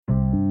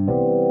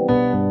Hello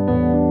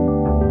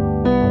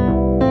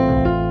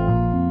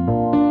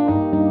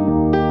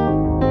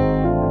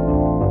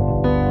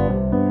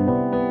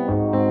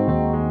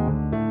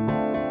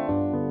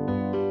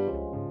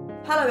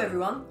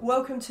everyone,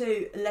 welcome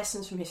to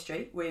Lessons from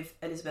History with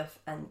Elizabeth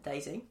and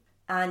Daisy.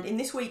 And in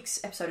this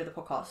week's episode of the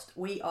podcast,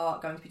 we are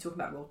going to be talking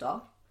about Roald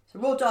Dahl. So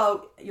Roald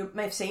Dahl, you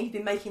may have seen, he's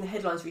been making the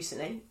headlines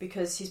recently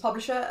because his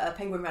publisher,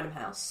 Penguin Random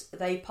House,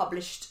 they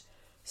published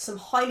some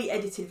highly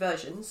edited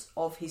versions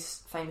of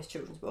his famous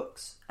children's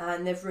books,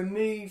 and they've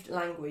removed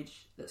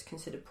language that's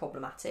considered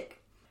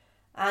problematic.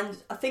 And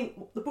I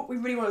think the book we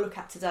really want to look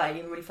at today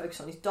and really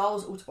focus on is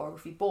Dahl's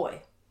autobiography,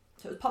 Boy.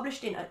 So it was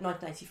published in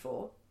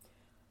 1984.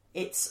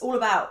 It's all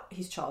about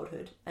his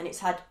childhood, and it's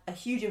had a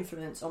huge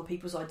influence on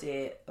people's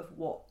ideas of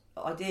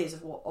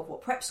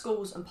what prep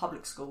schools and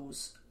public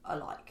schools are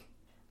like.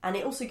 And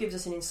it also gives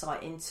us an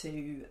insight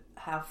into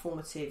how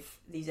formative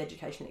these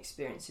educational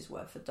experiences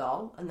were for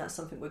Dahl, and that's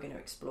something we're going to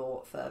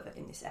explore further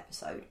in this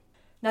episode.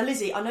 Now,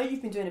 Lizzie, I know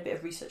you've been doing a bit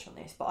of research on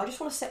this, but I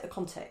just want to set the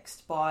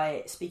context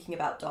by speaking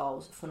about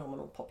Dahl's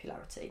phenomenal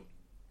popularity.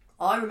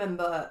 I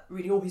remember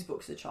reading all his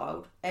books as a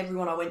child.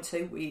 Everyone I went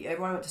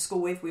to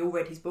school with, we all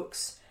read his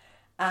books.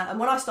 And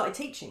when I started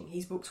teaching,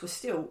 his books were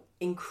still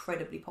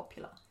incredibly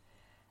popular.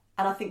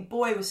 And I think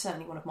Boy was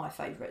certainly one of my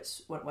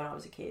favourites when I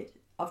was a kid.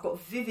 I've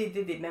got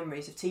vivid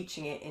memories of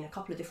teaching it in a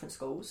couple of different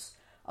schools.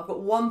 I've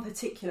got one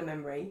particular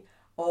memory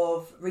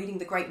of reading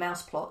The Great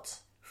Mouse Plot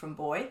from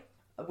Boy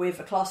with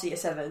a class of Year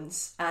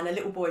 7s and a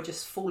little boy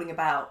just falling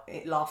about,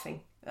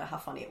 laughing at how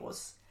funny it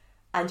was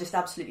and just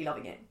absolutely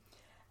loving it.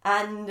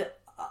 And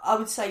I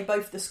would say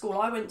both the school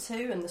I went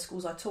to and the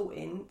schools I taught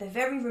in, they're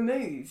very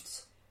removed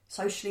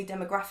socially,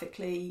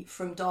 demographically,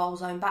 from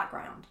Dahl's own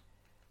background.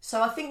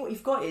 So I think what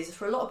you've got is,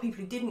 for a lot of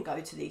people who didn't go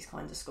to these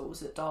kinds of schools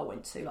that Dahl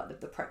went to, like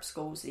the prep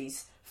schools,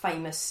 these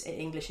famous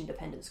English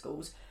independent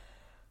schools,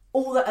 a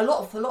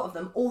lot of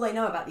them, all they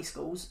know about these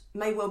schools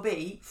may well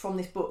be from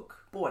this book,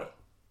 Boy.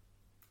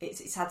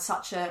 It's had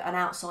such an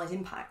outsized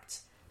impact.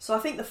 So I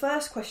think the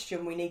first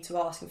question we need to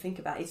ask and think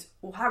about is,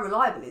 well, how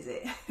reliable is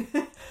it?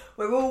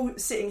 We're all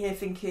sitting here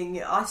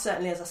thinking, I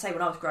certainly, as I say,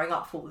 when I was growing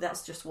up, thought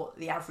that's just what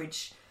the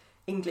average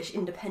English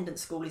independent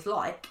school is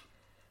like.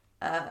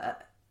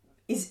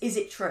 Is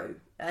it true?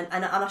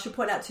 And I should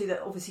point out too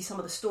that obviously some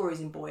of the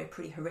stories in Boy are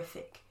pretty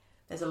horrific.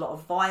 There's a lot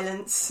of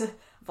violence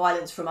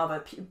from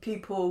other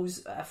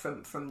pupils,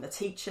 from the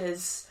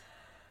teachers.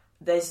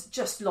 There's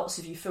just lots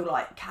of, you feel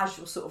like,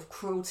 casual sort of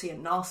cruelty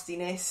and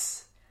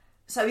nastiness.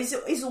 So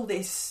is all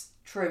this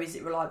true? Is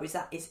it reliable? Is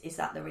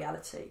that the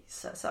reality?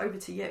 So over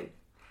to you.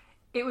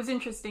 It was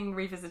interesting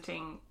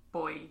revisiting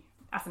Boy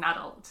as an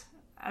adult.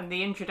 And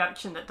the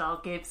introduction that Dahl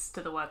gives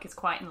to the work is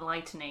quite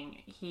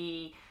enlightening.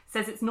 He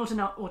says it's not an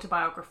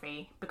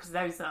autobiography because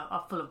those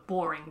are full of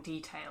boring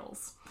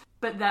details,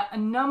 but that a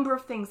number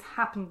of things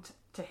happened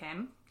to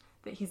him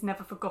that he's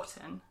never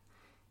forgotten.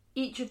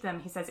 Each of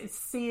them, he says, is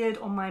seared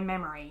on my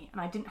memory,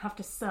 and I didn't have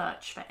to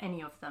search for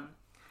any of them.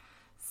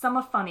 Some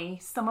are funny,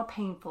 some are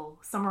painful,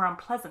 some are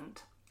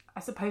unpleasant.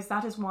 I suppose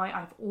that is why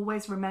I've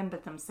always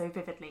remembered them so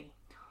vividly.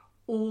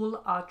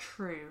 All are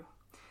true.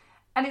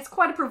 And it's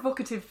quite a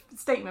provocative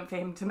statement for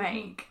him to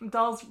make.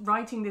 Dahl's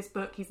writing this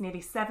book, he's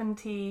nearly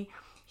 70,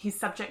 he's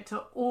subject to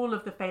all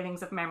of the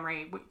failings of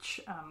memory, which,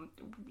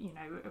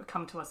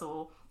 come to us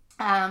all.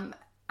 And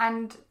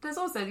there's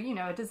also,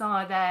 a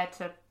desire there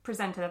to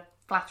present a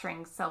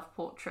flattering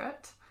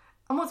self-portrait.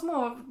 And what's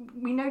more,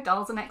 we know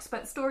Dahl's an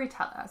expert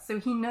storyteller, so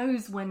he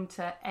knows when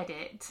to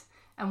edit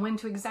and when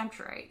to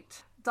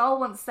exaggerate. Dahl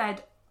once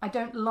said, "I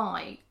don't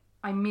lie,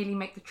 I merely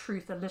make the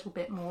truth a little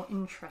bit more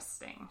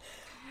interesting."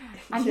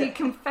 And he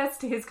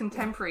confessed to his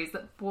contemporaries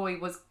that Boy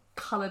was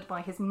coloured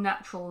by his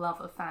natural love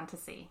of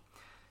fantasy.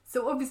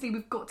 So obviously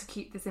we've got to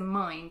keep this in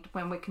mind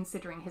when we're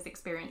considering his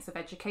experience of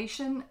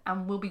education,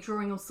 and we'll be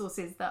drawing on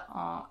sources that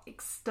are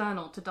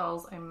external to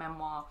Dahl's own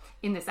memoir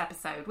in this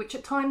episode, which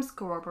at times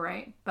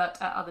corroborate, but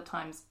at other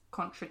times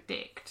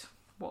contradict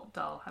what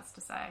Dahl has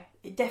to say.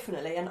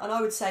 Definitely, and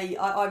I would say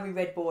I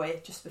reread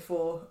Boy just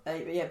before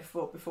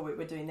we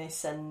were doing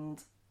this,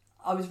 and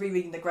I was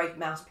rereading The Great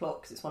Mouse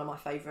Plot because it's one of my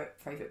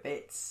favourite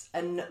bits.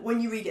 And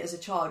when you read it as a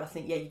child, I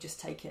think, you just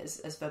take it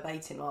as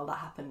verbatim, well, that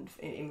happened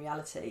in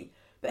reality.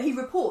 But he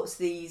reports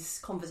these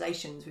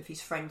conversations with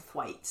his friend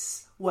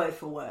Thwaites, word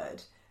for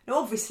word. Now,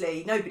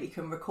 obviously, nobody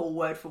can recall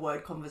word for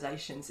word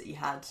conversations that you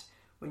had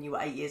when you were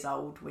 8 years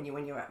old, when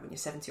you're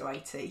 70 or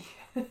 80.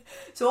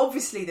 So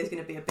obviously, there's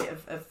going to be a bit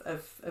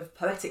of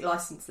poetic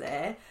licence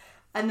there.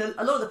 And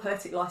a lot of the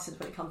poetic licence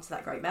when it comes to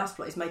That Great Mouse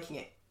Plot is making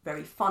it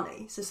very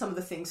funny. So some of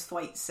the things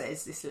Thwaites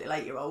says, this little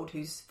 8-year-old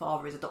whose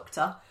father is a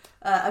doctor,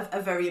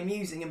 are very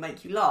amusing and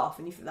make you laugh,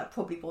 and you think that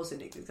probably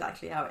wasn't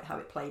exactly how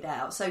it played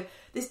out. So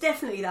there's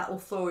definitely that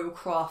authorial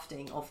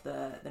crafting of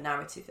the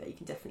narrative there. You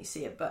can definitely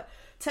see it. But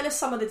tell us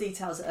some of the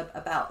details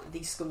about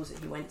these schools that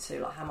he went to,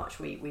 like how much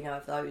we know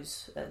of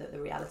those, the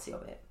reality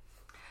of it.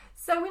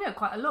 So we know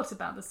quite a lot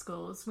about the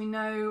schools. We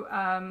know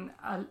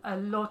a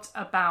lot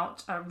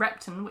about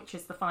Repton, which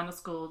is the final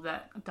school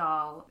that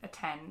Dahl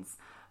attends.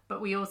 But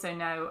we also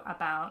know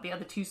about the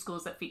other two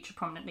schools that feature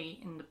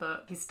prominently in the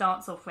book. He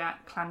starts off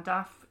at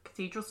Llandaff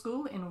Cathedral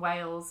School in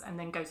Wales and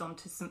then goes on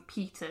to St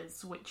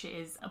Peter's, which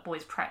is a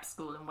boys' prep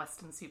school in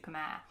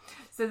Weston-super-Mare.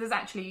 So there's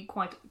actually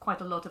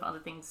quite a lot of other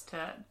things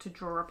to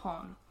draw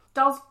upon.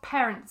 Dahl's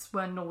parents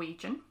were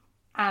Norwegian,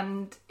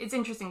 and it's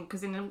interesting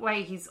because in a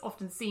way he's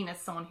often seen as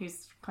someone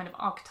who's kind of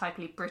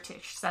archetypally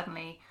British.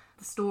 Suddenly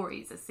the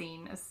stories are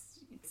seen as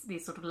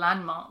these sort of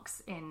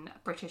landmarks in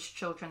British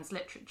children's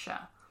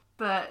literature.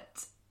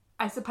 But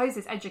I suppose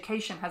his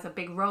education has a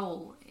big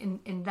role in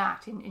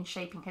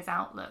shaping his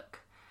outlook.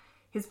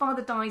 His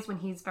father dies when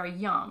he's very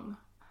young,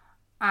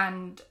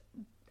 and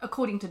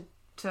according to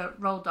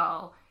Roald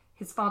Dahl,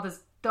 his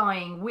father's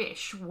dying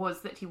wish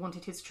was that he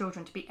wanted his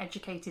children to be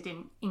educated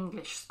in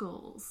English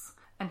schools.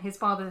 And his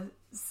father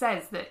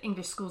says that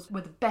English schools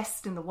were the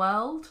best in the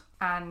world,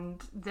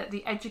 and that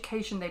the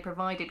education they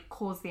provided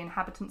caused the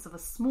inhabitants of a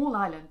small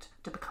island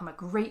to become a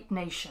great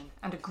nation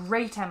and a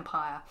great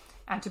empire,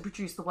 and to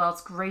produce the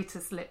world's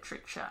greatest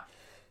literature.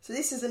 So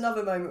this is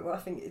another moment where I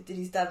think, did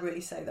his dad really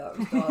say that?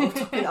 I'll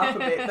top it up a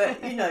bit,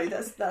 but you know,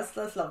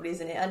 that's lovely,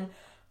 isn't it? And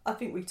I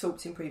think we've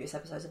talked in previous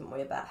episodes, haven't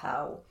we, about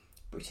how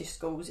British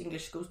schools,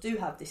 English schools, do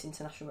have this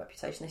international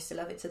reputation. They still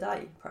have it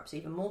today, perhaps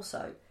even more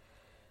so.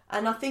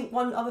 And I think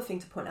one other thing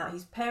to point out,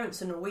 his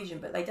parents are Norwegian,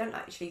 but his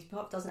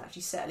doesn't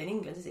actually settle in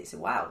England, is it? It's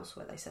in Wales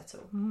where they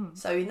settle.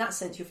 So in that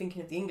sense, you're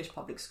thinking of the English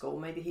public school.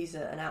 Maybe he's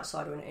an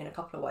outsider in a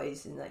couple of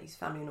ways, in that his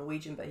family are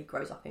Norwegian, but he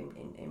grows up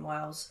in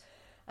Wales.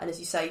 And as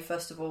you say,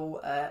 first of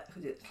all,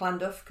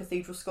 Llandaff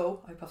Cathedral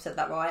School, I hope I've said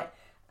that right.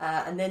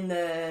 And then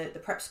the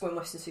prep school in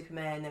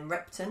Weston-super-Mare, and then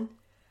Repton.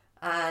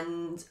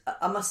 And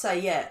I must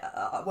say,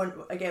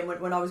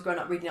 when I was growing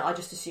up reading it, I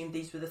just assumed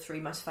these were the three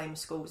most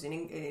famous schools in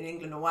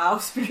England or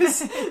Wales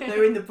because they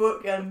were in the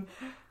book.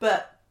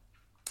 But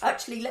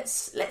actually,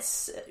 let's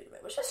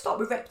start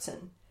with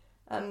Repton.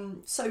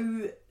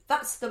 So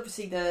that's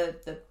obviously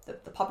the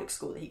public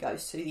school that he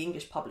goes to, the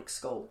English public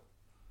school.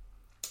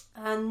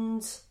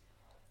 And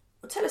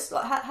tell us,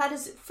 tell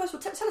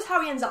us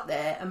how he ends up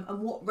there and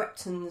what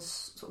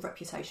Repton's sort of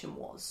reputation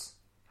was.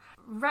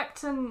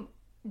 Repton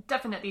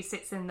definitely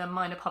sits in the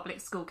minor public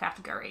school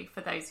category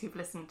for those who've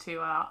listened to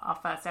our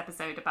first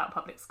episode about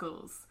public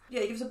schools.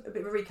 Yeah, give us a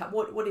bit of a recap.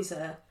 What is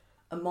a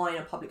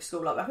minor public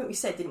school like? I think we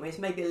said, didn't we, it's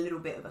maybe a little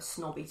bit of a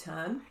snobby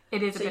term.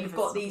 It is. So you've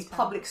got these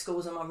public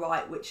schools, am I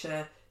right, which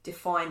are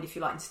defined, if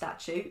you like, in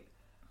statute.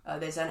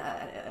 There's an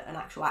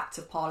actual act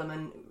of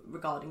parliament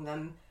regarding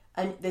them.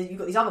 And then you've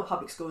got these other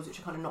public schools which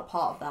are kind of not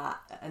part of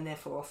that, and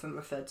therefore often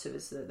referred to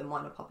as the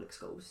minor public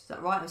schools. Is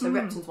that right? And so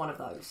Repton's one of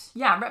those.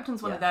 Yeah,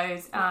 Repton's one of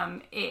those.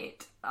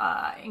 It,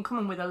 in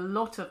common with a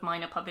lot of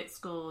minor public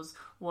schools,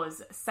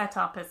 was set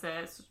up as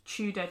a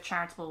Tudor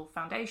charitable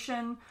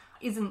foundation.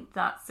 Isn't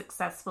that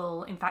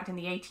successful? In fact, in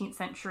the 18th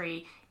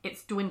century,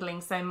 it's dwindling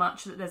so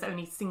much that there's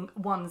only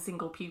one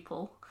single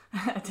pupil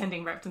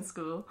attending Repton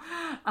School.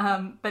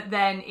 But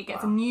then it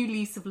gets a new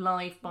lease of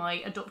life by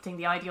adopting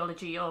the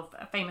ideology of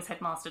a famous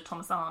headmaster,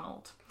 Thomas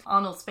Arnold.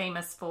 Arnold's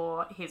famous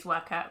for his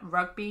work at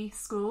Rugby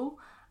School,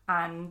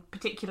 and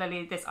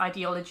particularly this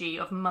ideology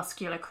of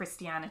muscular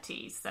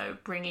Christianity, so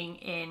bringing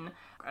in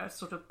a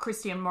sort of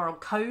Christian moral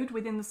code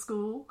within the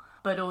school,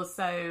 but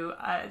also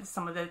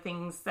some of the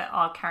things that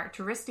are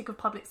characteristic of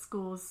public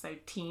schools, so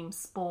team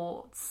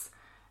sports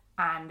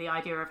and the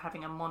idea of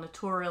having a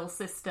monitorial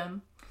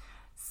system.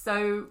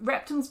 So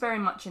Repton's very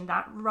much in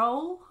that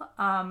role,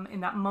 in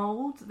that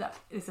mould that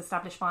is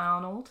established by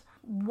Arnold.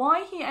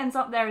 Why he ends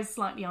up there is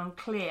slightly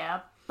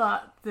unclear,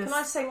 but... Can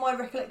I say my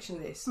recollection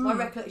of this? My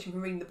recollection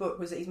from reading the book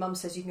was that his mum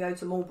says you can go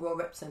to Marlborough or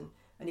Repton,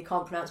 and he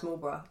can't pronounce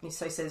Marlborough, and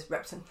so he says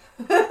Repton.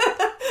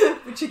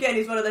 Which again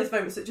is one of those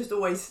moments that just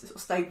always sort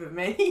of stayed with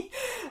me.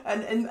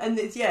 and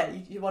it's,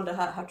 you wonder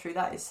how true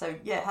that is. So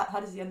how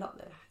does he end up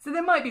there? So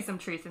there might be some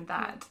truth in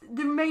that.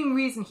 The main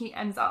reason he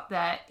ends up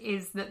there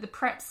is that the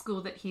prep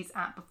school that he's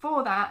at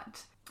before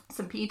that,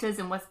 St Peter's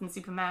in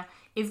Weston-super-Mare,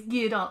 is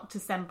geared up to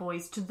send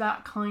boys to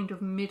that kind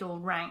of middle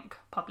rank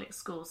public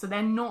school. So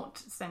they're not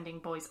sending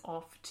boys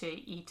off to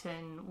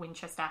Eton,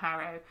 Winchester,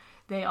 Harrow.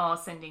 They are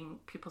sending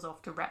pupils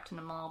off to Repton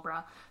and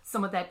Marlborough.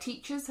 Some of their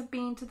teachers have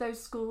been to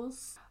those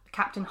schools.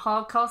 Captain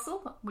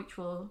Hardcastle, which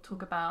we'll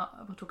talk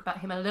about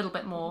him a little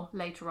bit more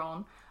later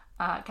on.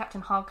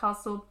 Captain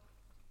Hardcastle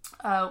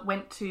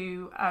went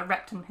to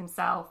Repton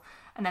himself,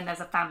 and then there's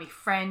a family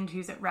friend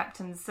who's at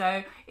Repton.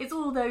 So it's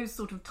all those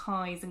sort of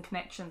ties and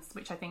connections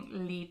which I think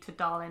lead to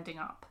Dahl ending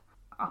up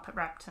at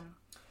Repton.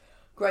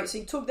 Great. So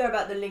you talked there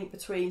about the link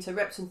between, so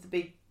Repton's the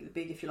big,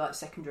 if you like,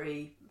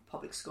 secondary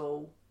public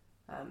school,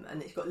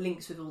 and it's got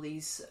links with all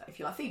these, if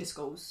you like, feeder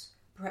schools,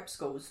 prep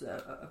schools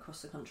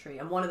across the country,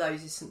 and one of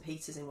those is St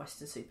Peter's in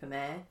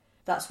Weston-super-Mare.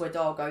 That's where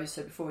Dahl goes.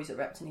 So before he's at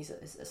Repton, he's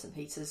at St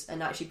Peter's,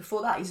 and actually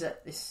before that he's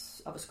at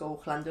this other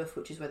school, Llandaff,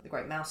 which is where the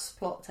Great Mouse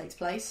plot takes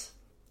place.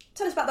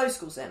 Tell us about those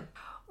schools then.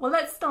 Well,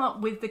 let's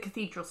start with the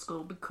cathedral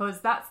school,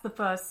 because that's the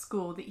first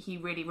school that he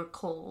really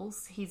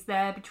recalls. He's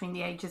there between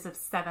the ages of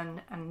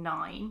 7 and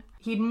 9.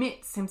 He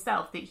admits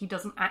himself that he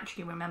doesn't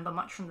actually remember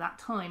much from that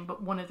time,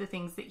 but one of the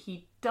things that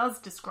he does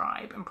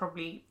describe, and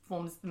probably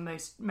forms the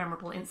most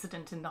memorable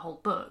incident in the whole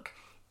book,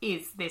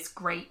 is this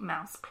Great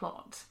Mouse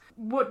Plot.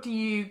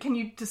 Can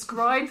you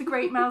describe the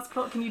Great Mouse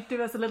Plot? Can you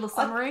do us a little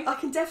summary? I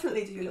can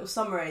definitely do a little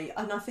summary,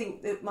 and I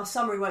think that my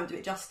summary won't do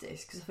it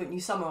justice, because I think when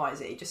you summarise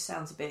it, it just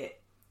sounds a bit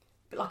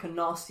like a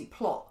nasty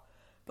plot.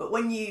 But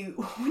when you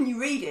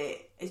read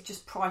it, it's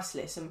just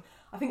priceless. And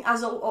I think,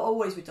 as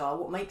always with Dahl,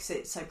 what makes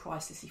it so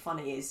pricelessly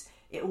funny is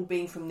it all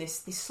being from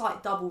this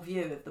slight double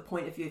view of the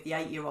point of view of the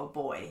 8-year-old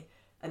boy,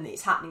 and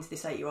it's happening to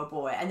this 8-year-old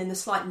boy, and then the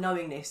slight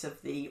knowingness of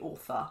the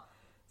author,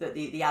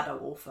 the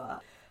adult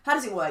author. How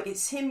does it work?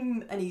 It's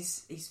him and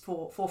his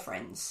four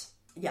friends.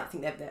 Yeah, I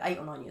think they're 8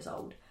 or 9 years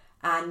old.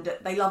 And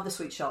they love the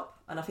sweet shop.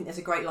 And I think there's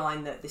a great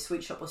line that the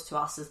sweet shop was to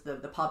us as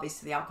the pub is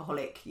to the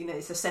alcoholic. You know,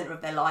 it's the centre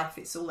of their life.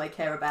 It's all they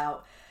care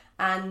about.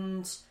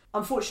 And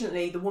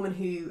unfortunately, the woman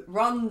who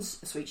runs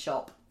the sweet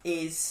shop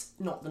is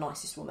not the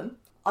nicest woman.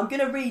 I'm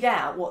going to read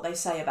out what they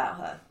say about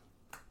her.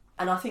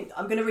 And I think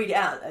I'm going to read it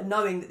out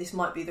knowing that this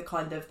might be the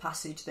kind of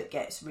passage that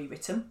gets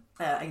rewritten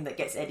and that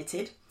gets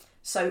edited.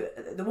 So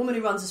the woman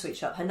who runs the sweet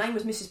shop, her name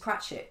was Mrs.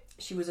 Pratchett.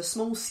 She was a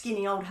small,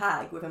 skinny old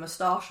hag with a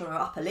moustache on her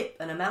upper lip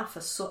and a mouth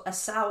as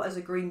sour as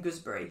a green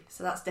gooseberry.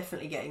 So that's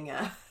definitely getting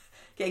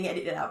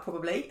edited out,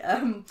 probably.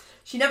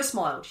 She never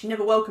smiled. She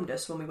never welcomed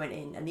us when we went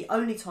in. And the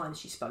only times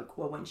she spoke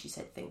were when she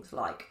said things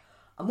like,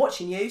 "I'm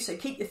watching you, so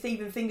keep your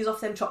thieving fingers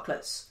off them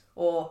chocolates."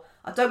 Or,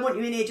 "I don't want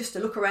you in here just to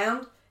look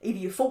around. Either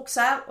your fork's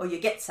out or your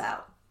gets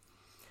out."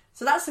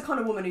 So that's the kind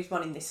of woman who's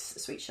running this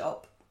sweet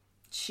shop.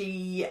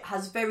 She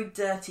has very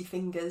dirty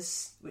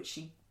fingers, which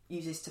she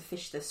uses to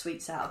fish the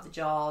sweets out of the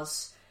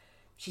jars.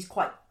 She's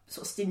quite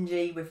sort of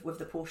stingy with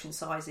the portion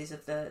sizes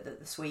of the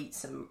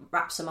sweets, and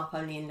wraps them up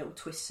only in little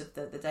twists of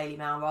the Daily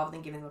Mail rather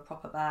than giving them a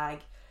proper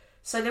bag.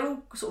 So they're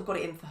all sort of got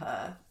it in for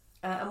her.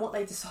 And what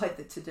they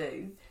decided to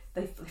do,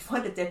 they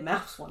find a dead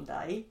mouse one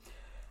day.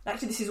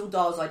 Actually, this is all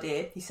Dahl's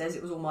idea. He says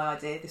it was all my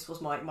idea. This was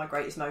my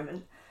greatest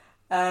moment.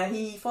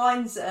 He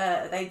finds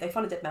they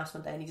find a dead mouse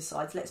one day, and he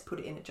decides, let's put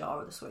it in a jar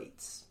of the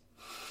sweets.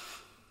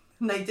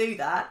 And they do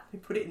that. They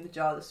put it in the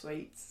jar of the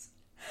sweets.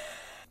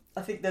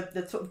 I think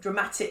the sort of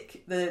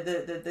dramatic,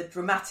 the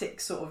dramatic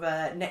sort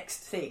of next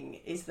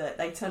thing is that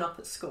they turn up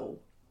at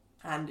school,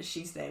 and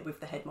she's there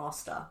with the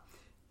headmaster,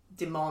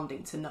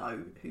 demanding to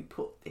know who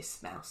put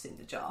this mouse in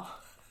the jar.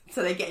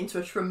 So they get into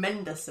a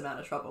tremendous amount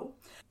of trouble.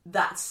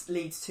 That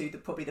leads to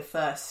probably the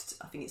first.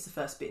 I think it's the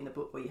first bit in the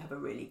book where you have a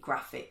really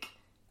graphic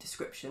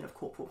description of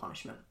corporal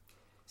punishment.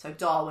 So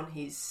Dahl and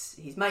his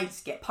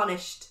mates get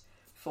punished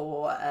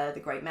for the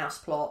Great Mouse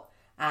Plot,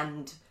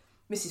 and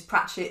Mrs.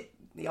 Pratchett,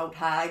 the old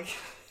hag,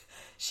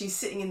 she's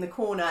sitting in the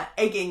corner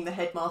egging the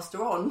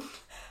headmaster on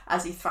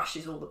as he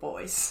thrashes all the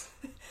boys.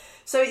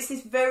 So it's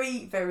this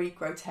very, very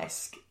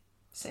grotesque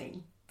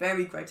scene.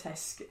 Very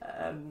grotesque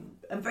and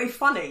very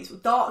funny, sort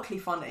of darkly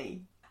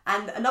funny.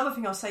 And another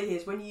thing I'll say here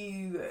is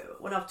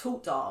when I've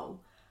taught Dahl,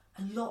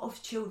 a lot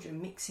of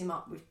children mix him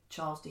up with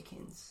Charles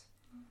Dickens.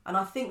 And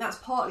I think that's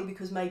partly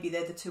because maybe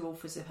they're the two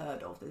authors they've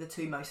heard of. They're the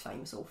two most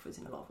famous authors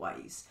in a lot of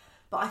ways.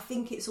 But I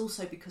think it's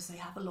also because they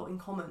have a lot in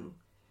common.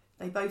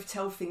 They both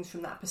tell things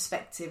from that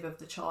perspective of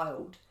the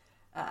child.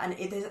 And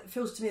it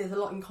feels to me there's a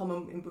lot in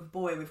common with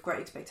Boy, with Great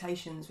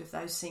Expectations, with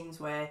those scenes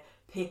where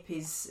Pip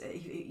is,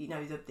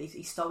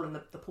 he's stolen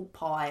the pork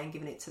pie and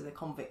given it to the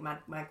convict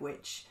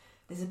Magwitch.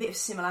 There's a bit of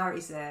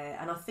similarities there,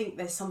 and I think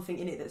there's something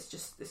in it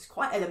that's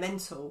quite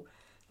elemental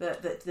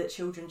that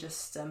children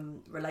just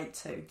relate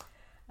to.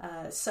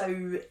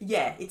 So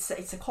yeah, it's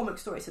a comic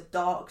story. It's a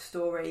dark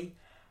story,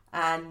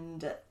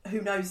 and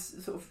who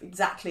knows sort of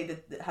exactly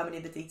how many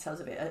of the details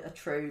of it are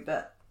true,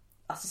 but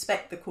I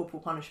suspect the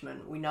corporal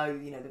punishment, we know,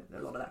 a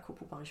lot of that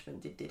corporal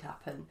punishment did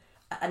happen.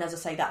 And as I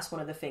say, that's one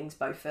of the things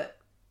both at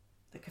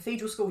the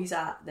cathedral school he's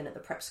at, then at the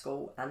prep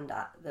school and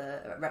at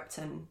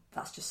Repton.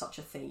 That's just such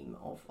a theme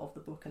of the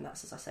book, and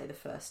that's, as I say, the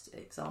first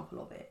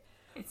example of it.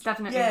 It's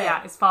definitely,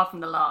 it's far from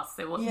the last.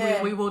 So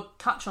we will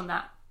touch on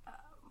that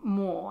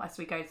more as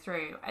we go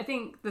through. I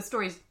think the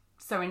story is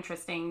so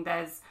interesting.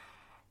 There's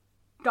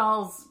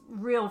Dahl's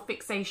real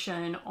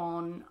fixation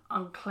on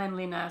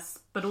uncleanliness,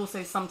 but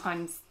also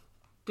sometimes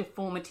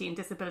deformity and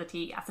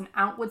disability as an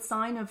outward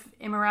sign of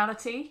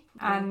immorality.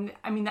 And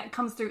I mean, that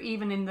comes through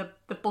even in the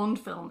Bond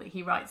film that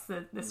he writes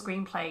the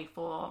screenplay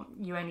for,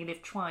 You Only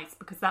Live Twice,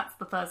 because that's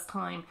the first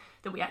time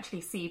that we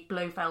actually see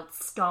Blofeld's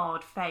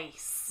scarred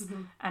face.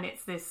 And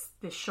it's this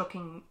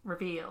shocking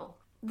reveal.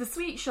 The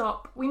sweet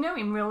shop, we know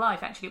in real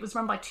life, actually, it was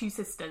run by two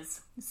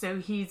sisters. So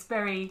he's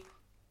very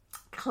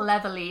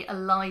cleverly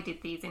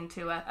elided these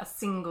into a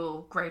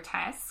single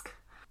grotesque.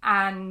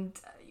 And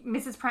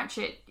Mrs.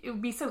 Pratchett, it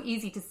would be so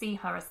easy to see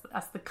her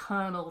as the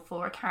kernel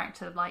for a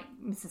character like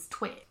Mrs.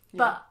 Twit. Yeah.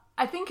 But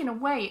I think in a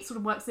way it sort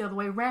of works the other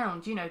way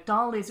around.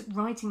 Dahl is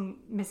writing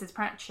Mrs.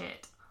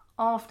 Pratchett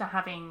after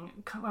having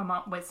come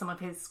up with some of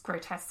his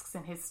grotesques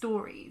in his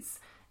stories.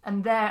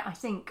 And there, I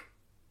think,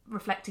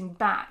 reflecting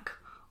back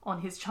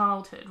on his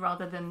childhood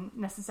rather than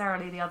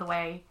necessarily the other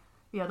way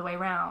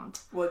round.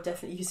 Well,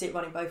 definitely, you can see it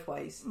running both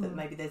ways. That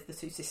maybe there's the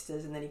two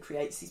sisters, and then he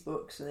creates these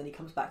books, and then he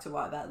comes back to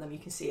write about them. You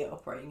can see it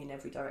operating in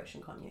every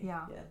direction, can't you?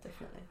 Yeah,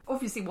 definitely.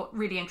 Obviously, what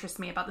really interests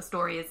me about the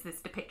story is this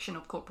depiction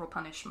of corporal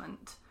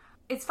punishment.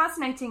 It's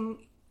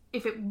fascinating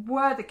if it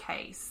were the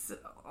case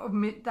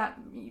that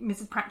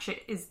Mrs.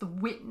 Pratchett is the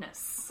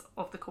witness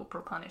of the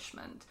corporal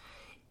punishment.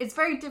 It's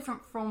very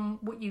different from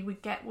what you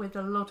would get with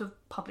a lot of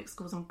public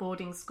schools and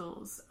boarding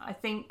schools. I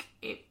think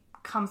it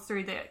comes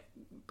through that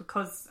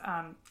because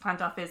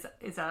Llandaff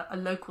is a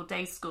local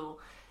day school,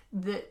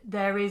 that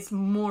there is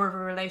more of a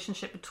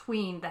relationship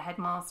between the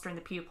headmaster and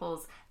the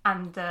pupils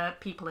and the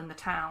people in the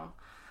town.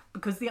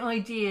 Because the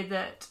idea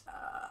that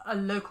a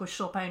local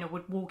shop owner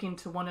would walk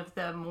into one of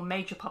the more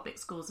major public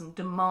schools and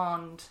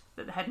demand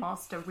that the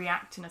headmaster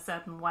react in a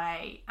certain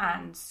way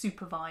and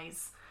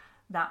supervise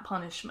that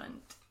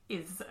punishment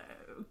is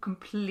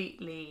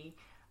completely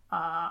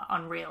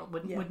unreal,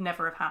 would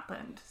never have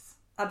happened.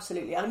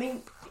 Absolutely. And I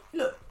mean,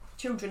 look,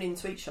 children in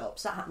sweet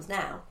shops, that happens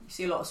now. You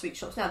see a lot of sweet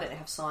shops now, don't they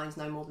have signs,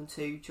 no more than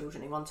 2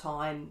 children in one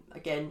time.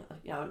 Again,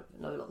 you know,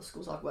 I know a lot of the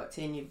schools I've worked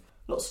in, you've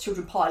lots of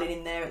children piling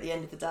in there at the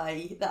end of the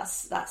day.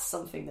 That's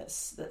something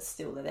that's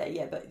still there.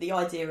 Yeah, but the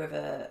idea of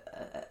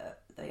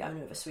the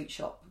owner of a sweet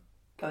shop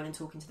going and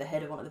talking to the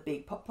head of one of the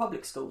big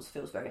public schools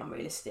feels very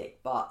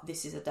unrealistic. But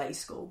this is a day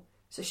school,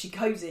 so she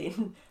goes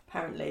in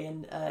apparently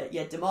and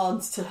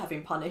demands to have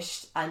him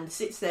punished and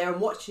sits there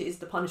and watches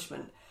the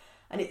punishment.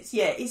 And it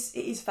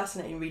is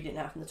fascinating reading it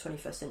now from the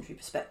 21st century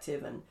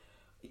perspective, and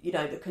you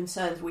know the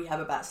concerns we have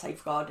about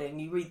safeguarding.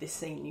 You read this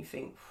scene and you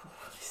think,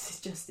 this is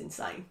just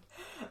insane.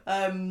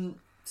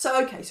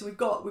 So we've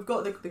got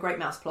the Great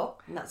Mouse plot,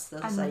 and that's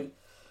as I say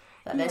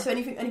that there. So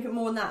anything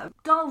more on that?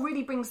 Dahl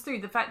really brings through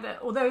the fact that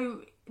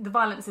although the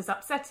violence is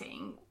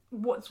upsetting,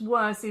 what's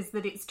worse is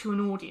that it's to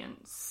an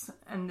audience,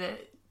 and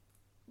that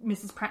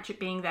Mrs. Pratchett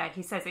being there,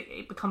 he says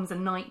it becomes a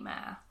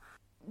nightmare.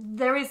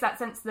 There is that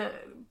sense that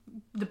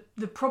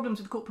the problems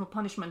with corporal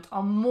punishment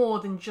are more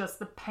than just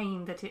the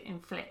pain that it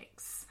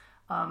inflicts.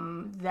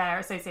 They're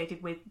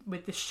associated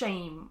with the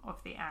shame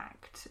of the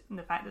act and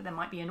the fact that there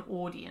might be an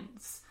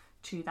audience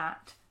to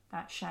that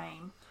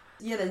shame.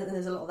 Yeah,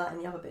 there's a lot of that in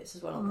the other bits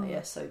as well, aren't there?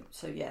 Yeah, so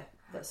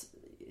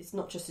it's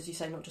not just, as you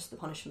say, not just the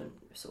punishment,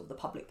 sort of the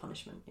public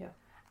punishment, yeah.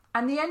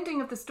 And the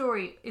ending of the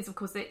story is, of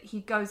course, that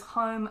he goes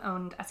home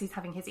and as he's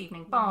having his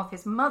evening bath,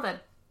 his mother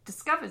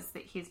discovers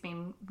that he's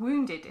been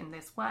wounded in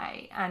this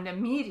way and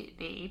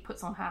immediately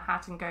puts on her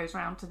hat and goes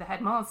round to the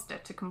headmaster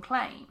to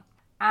complain.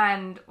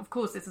 And of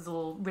course this is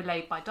all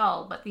relayed by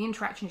Dahl, but the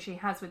interaction she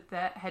has with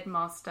the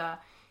headmaster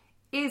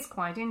is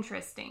quite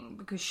interesting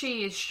because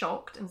she is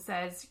shocked and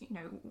says, you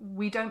know,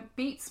 we don't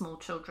beat small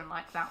children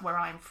like that where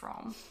I'm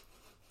from.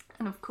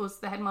 And of course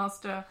the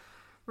headmaster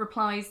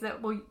replies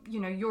that, well, you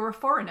know, you're a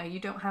foreigner, you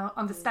don't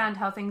understand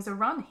how things are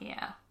run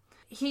here.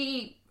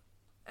 He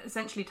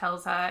essentially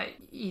tells her,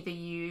 either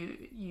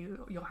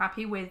you're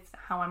happy with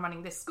how I'm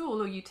running this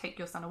school or you take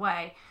your son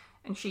away.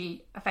 And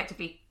she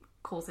effectively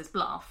calls his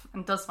bluff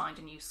and does find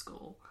a new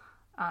school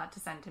to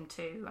send him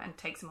to and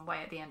takes him away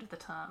at the end of the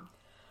term.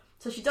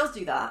 So she does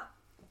do that,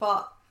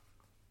 but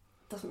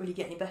doesn't really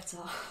get any better.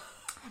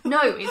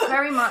 No, it's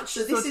very much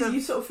so this is, you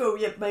sort of feel,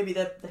 yeah, maybe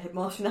the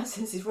headmaster in that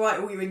sense is right,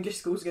 all your English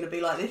schools are going to be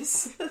like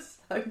this.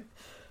 So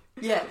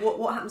yeah,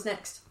 what happens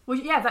next? Well,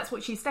 yeah, that's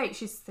what she states.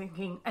 She's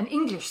thinking an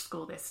English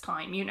school this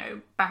time, you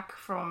know, back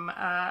from,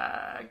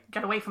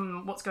 get away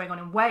from what's going on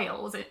in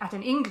Wales. At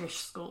an English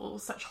school,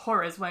 such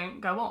horrors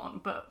won't go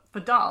on. But for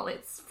Dahl,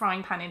 it's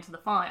frying pan into the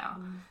fire.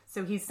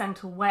 So he's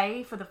sent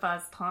away for the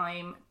first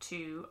time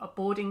to a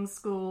boarding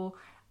school.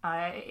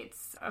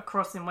 It's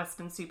across in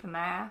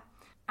Weston-super-Mare.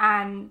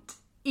 And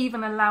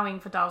even allowing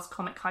for Dahl's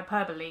comic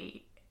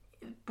hyperbole,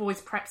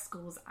 boys' prep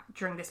schools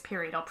during this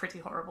period are pretty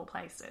horrible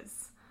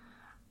places.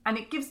 And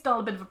it gives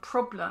Dahl a bit of a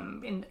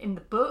problem in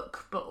the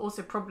book, but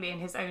also probably in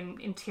his own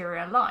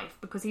interior life,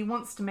 because he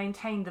wants to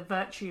maintain the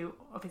virtue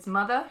of his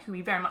mother, who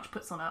he very much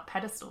puts on a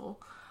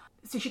pedestal.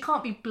 So she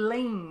can't be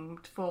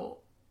blamed for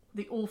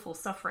the awful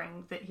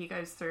suffering that he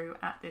goes through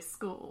at this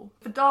school.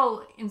 For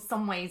Dahl, in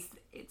some ways,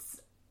 it's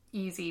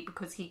easy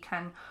because he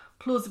can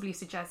plausibly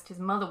suggest his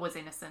mother was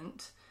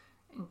innocent,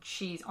 and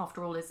she's,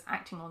 after all, is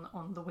acting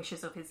on the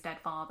wishes of his dead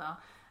father,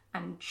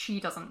 and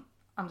she doesn't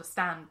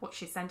understand what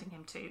she's sending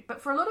him to.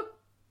 But for a lot of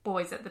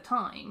boys at the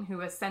time who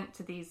were sent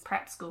to these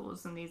prep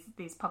schools and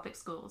these public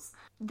schools,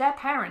 their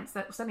parents,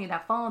 certainly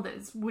their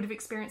fathers, would have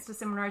experienced a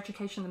similar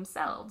education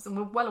themselves and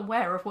were well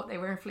aware of what they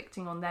were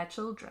inflicting on their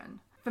children.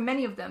 For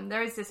many of them,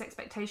 there is this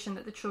expectation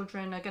that the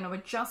children are going to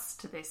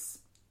adjust to this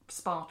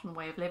Spartan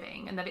way of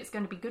living and that it's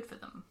going to be good for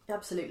them.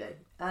 Absolutely.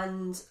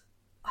 And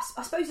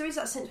I suppose there is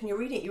that sense when you're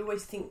reading it, you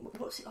always think,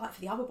 what's it like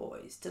for the other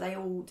boys? Do they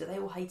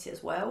all hate it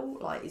as well?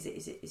 Like, is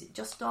it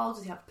just Dahl?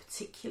 Does he have a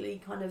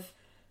particularly kind of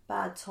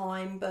bad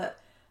time? But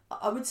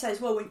I would say as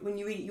well, when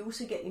you read it, you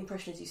also get the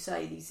impression, as you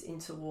say, these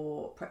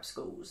interwar prep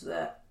schools,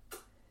 that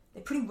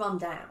they're pretty run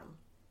down.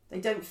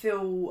 They don't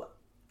feel...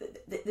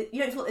 you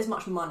don't feel like there's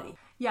much money.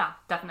 Yeah,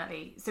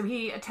 definitely. So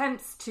he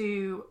attempts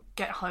to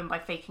get home by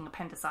faking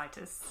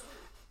appendicitis.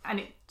 And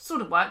it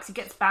sort of works. He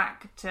gets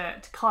back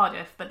to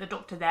Cardiff, but the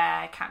doctor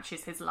there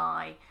catches his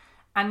lie.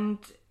 And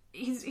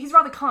he's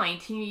rather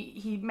kind.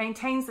 He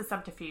maintains the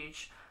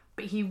subterfuge,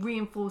 but he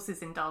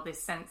reinforces in Dahl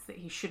this sense that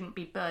he shouldn't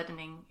be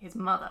burdening his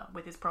mother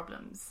with his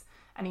problems.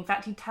 And in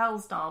fact, he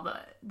tells Dahl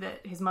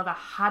that his mother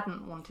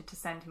hadn't wanted to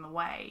send him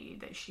away,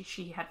 that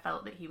she had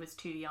felt that he was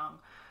too young.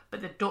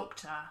 But the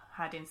doctor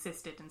had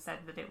insisted and said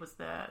that it was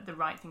the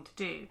right thing to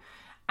do.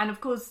 And of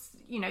course,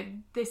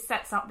 this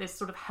sets up this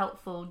sort of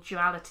helpful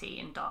duality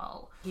in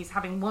Dahl. He's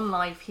having one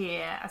life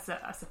here as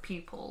a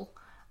pupil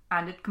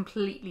and a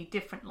completely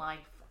different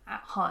life at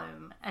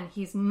home. And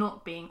he's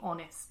not being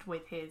honest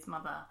with his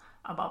mother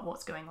about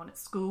what's going on at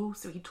school.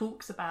 So he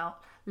talks about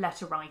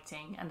letter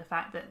writing and the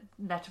fact that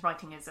letter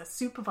writing is a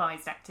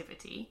supervised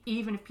activity.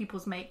 Even if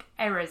pupils make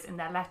errors in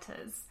their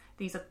letters,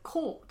 these are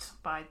caught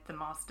by the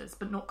masters,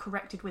 but not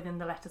corrected within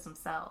the letters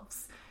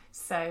themselves.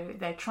 So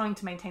they're trying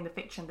to maintain the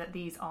fiction that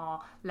these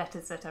are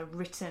letters that are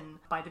written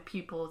by the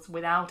pupils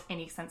without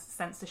any sense of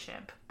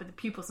censorship. But the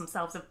pupils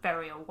themselves are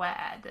very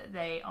aware that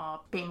they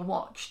are being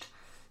watched.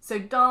 So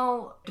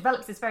Dahl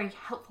develops this very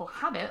helpful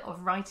habit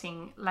of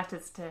writing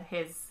letters to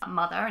his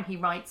mother, and he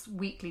writes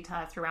weekly to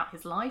her throughout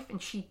his life,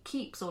 and she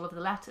keeps all of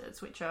the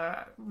letters, which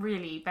are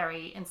really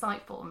very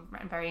insightful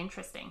and very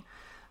interesting.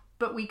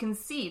 But we can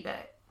see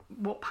that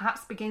what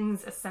perhaps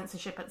begins as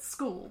censorship at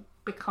school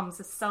becomes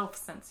a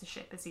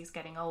self-censorship as he's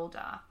getting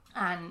older.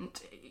 And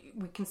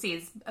we can see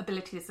his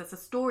abilities as a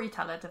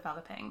storyteller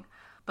developing,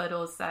 but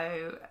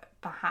also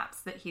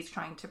perhaps that he's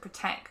trying to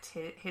protect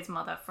his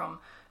mother from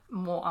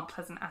more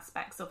unpleasant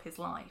aspects of his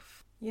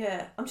life.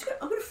 Yeah, I'm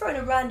going to throw in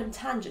a random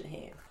tangent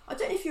here. I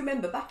don't know if you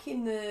remember, back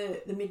in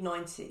the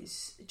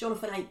mid-90s,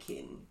 Jonathan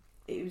Aitken,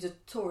 he was a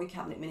Tory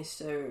cabinet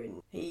minister,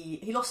 and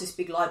he lost this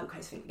big libel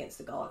case, I think, against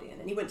The Guardian,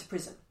 and he went to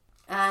prison.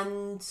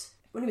 And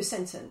when he was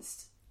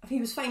sentenced, I think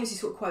he was famously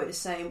sort of quoted as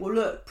saying, well,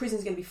 look,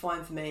 prison's going to be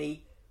fine for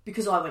me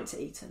because I went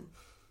to Eton.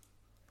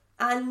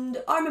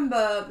 And I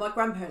remember my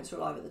grandparents were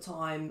alive at the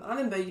time. I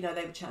remember, they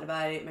were chatting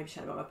about it, maybe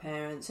chatting about my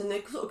parents. And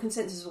the sort of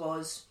consensus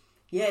was,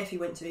 yeah, if he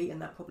went to Eton,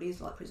 that probably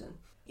is like prison.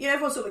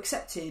 Everyone sort of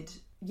accepted,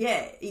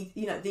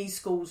 these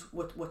schools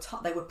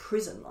they were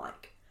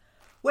prison-like.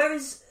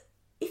 Whereas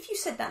if you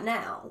said that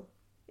now,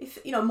 if,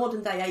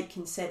 modern day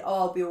Aitken said, oh,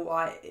 I'll be all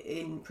right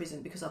in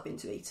prison because I've been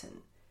to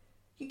Eton,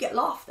 you get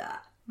laughed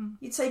at.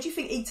 You'd say, do you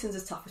think Eton's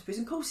as tough as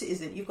prison? Of course it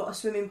isn't. You've got a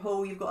swimming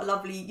pool, you've got a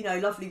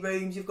lovely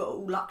rooms, you've got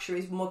all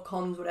luxuries, mod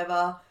cons,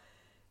 whatever.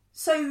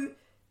 So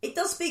it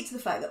does speak to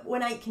the fact that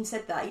when Aitken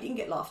said that, he didn't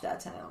get laughed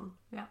out of town.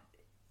 Yeah.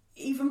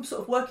 Even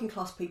sort of working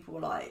class people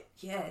were like,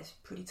 yeah, it's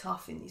pretty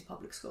tough in these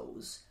public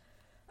schools.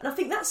 And I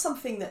think that's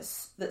something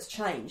that's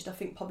changed. I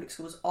think public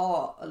schools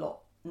are a lot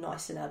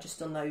nicer now,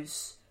 just on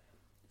those,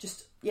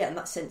 in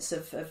that sense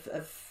of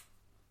the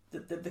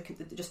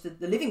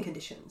living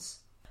conditions.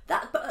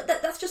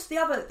 That's just the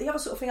other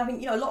sort of thing. I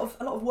think a lot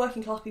of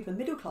working class people and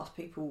middle class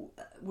people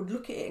would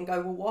look at it and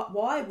go, well,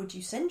 why would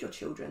you send your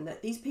children?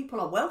 That these people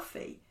are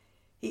wealthy.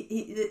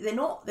 They're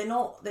not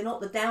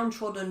the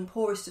downtrodden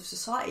poorest of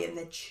society, and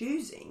they're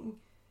choosing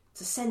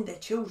to send their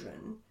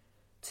children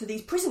to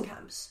these prison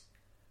camps.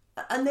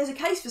 And there's a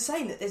case for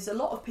saying that there's a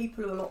lot of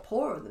people who are a lot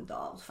poorer than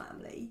Dahl's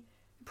family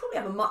who probably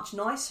have a much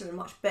nicer and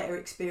much better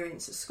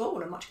experience at school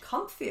and a much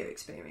comfier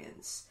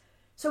experience.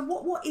 So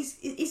what is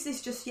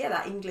this just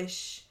that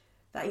English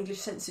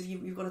sense of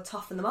you've got to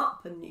toughen them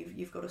up, and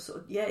you've got to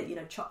sort of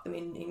chuck them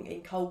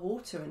in cold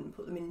water and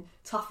put them in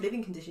tough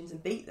living conditions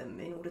and beat them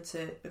in order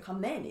to become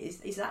men?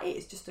 Is that it?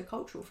 It's just a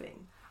cultural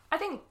thing. I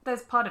think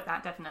there's part of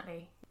that,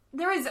 definitely.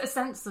 There is a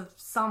sense of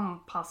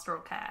some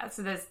pastoral care.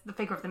 So there's the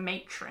figure of the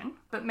matron,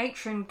 but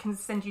matron can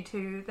send you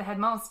to the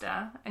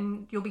headmaster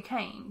and you'll be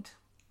caned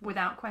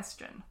without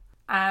question.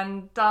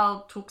 And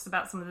Dahl talks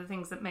about some of the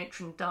things that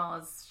matron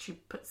does. She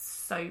puts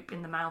soap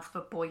in the mouth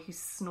of a boy who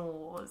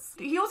snores.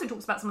 He also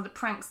talks about some of the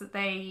pranks that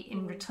they,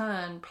 in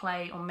return,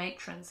 play on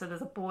matron. So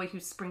there's a boy who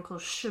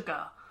sprinkles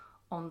sugar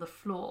on the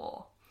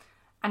floor.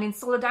 And in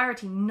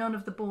solidarity, none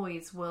of the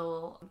boys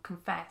will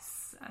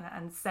confess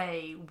and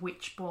say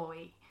which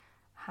boy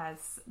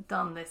has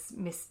done this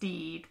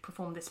misdeed,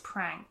 performed this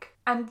prank.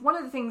 And one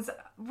of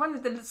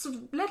the sort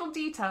of little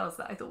details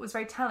that I thought was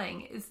very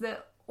telling is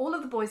that all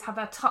of the boys have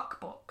a tuck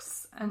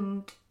box,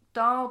 and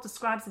Dahl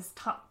describes this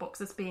tuck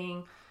box as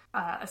being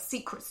a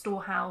secret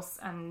storehouse,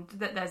 and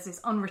that there's this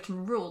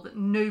unwritten rule that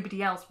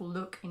nobody else will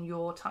look in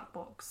your tuck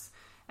box.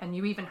 And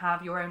you even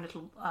have your own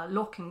little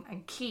lock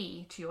and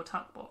key to your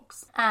tuck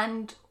box.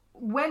 And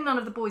when none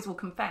of the boys will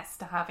confess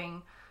to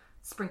having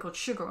sprinkled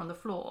sugar on the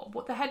floor,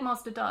 what the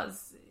headmaster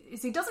does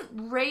is he doesn't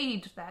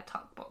raid their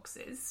tuck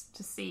boxes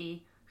to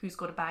see who's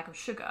got a bag of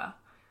sugar.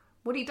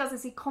 What he does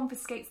is he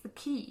confiscates the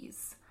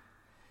keys.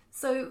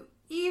 So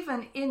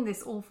even in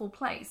this awful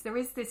place, there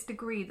is this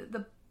degree that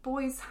the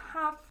boys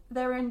have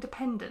their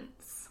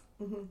independence.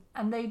 Mm-hmm.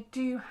 And they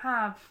do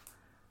have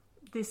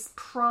this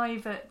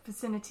private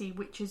vicinity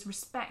which is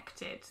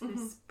respected,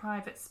 this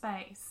private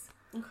space.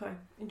 Okay,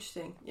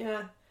 interesting.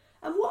 Yeah.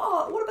 And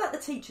what about the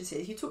teachers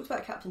here? You talked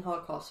about Captain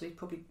Hardcastle, he's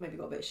probably maybe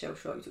got a bit of shell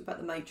shock. You talked about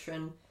the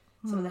matron,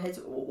 some of the heads.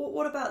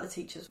 What about the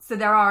teachers? So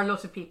there are a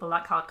lot of people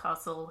like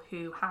Hardcastle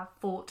who have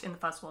fought in the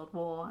First World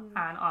War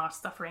and are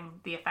suffering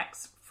the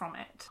effects from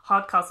it.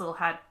 Hardcastle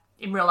had,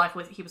 in real life,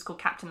 he was called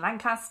Captain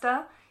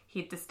Lancaster.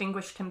 He had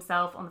distinguished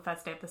himself on the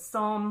first day of the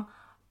Somme,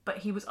 but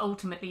he was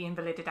ultimately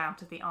invalided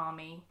out of the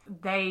army.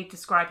 They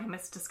describe him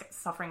as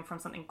suffering from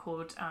something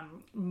called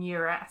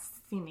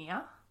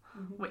neurasthenia,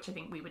 which I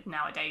think we would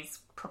nowadays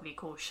probably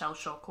call shell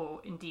shock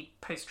or indeed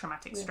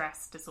post-traumatic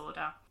stress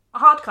disorder.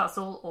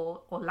 Hardcastle,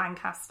 or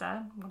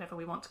Lancaster, whatever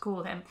we want to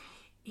call him,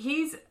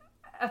 he's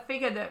a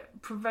figure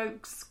that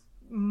provokes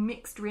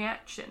mixed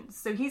reactions.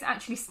 So he's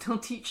actually still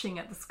teaching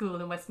at the school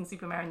in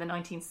Weston-super-Mare in the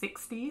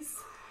 1960s.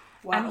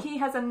 Wow. And he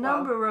has a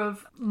number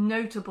of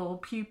notable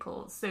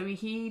pupils. So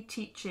he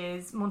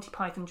teaches Monty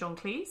Python John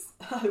Cleese.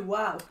 Oh,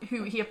 wow.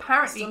 Who he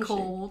apparently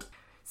called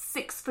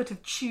 6 foot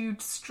of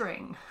chewed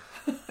string.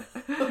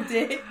 Oh,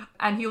 dear.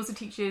 And he also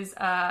teaches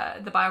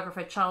the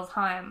biographer Charles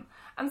Hyam.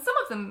 And some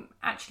of them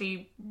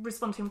actually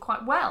respond to him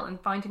quite well and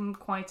find him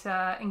quite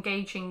an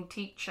engaging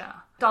teacher.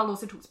 Dahl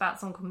also talks about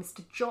someone called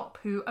Mr. Jopp,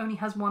 who only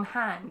has one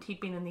hand. He'd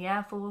been in the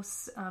Air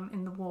Force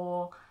in the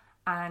war,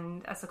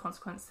 and as a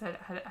consequence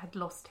had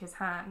lost his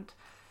hand.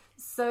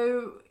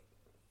 So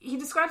he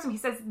describes them, he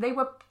says they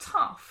were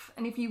tough,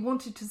 and if you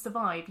wanted to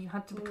survive, you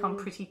had to become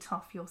pretty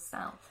tough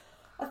yourself.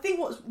 I think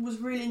what was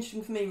really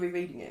interesting for me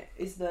rereading it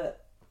is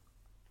that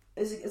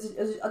I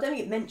don't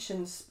think it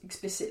mentions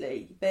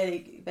explicitly,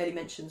 barely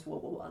mentions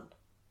World War One,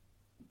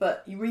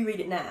 but you reread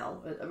it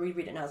now. I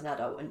reread it now as an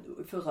adult, and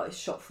it feels like it's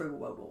shot through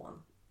World War One,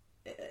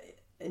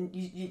 and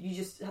you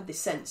just have this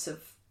sense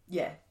of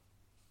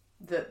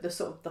the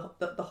sort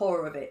of the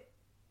horror of it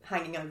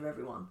hanging over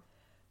everyone,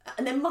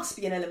 and there must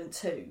be an element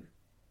too,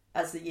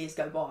 as the years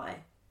go by,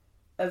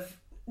 of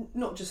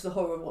not just the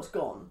horror of what's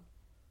gone,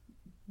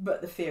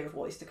 but the fear of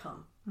what is to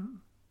come.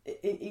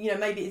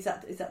 Maybe is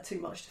that too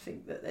much to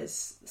think that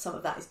there's some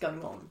of that is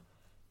going on,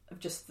 of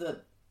just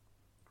the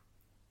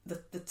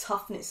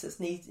toughness that's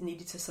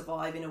needed to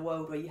survive in a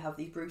world where you have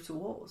these brutal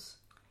wars,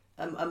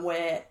 and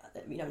where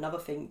another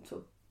thing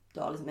sort of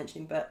Dahl isn't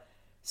mentioning, but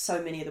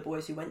so many of the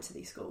boys who went to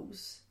these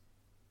schools,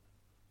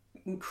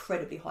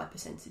 incredibly high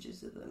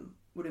percentages of them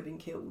would have been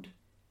killed,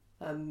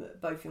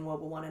 both in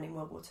World War One and in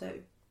World War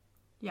Two.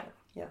 Yeah.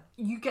 Yeah.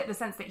 You get the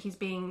sense that he's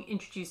being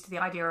introduced to the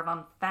idea of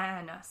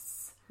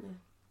unfairness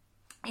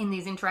in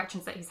these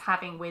interactions that he's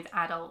having with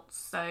adults.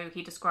 So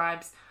he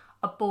describes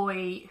a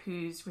boy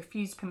who's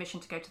refused permission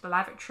to go to the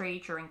lavatory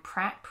during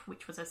prep,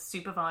 which was a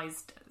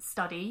supervised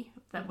study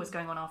that was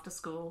going on after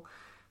school,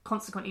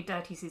 consequently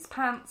dirties his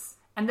pants,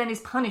 and then is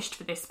punished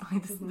for this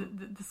by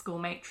the school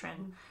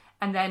matron.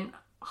 And then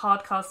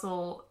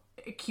Hardcastle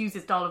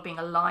accuses Dahl of being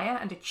a liar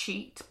and a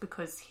cheat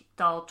because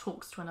Dahl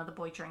talks to another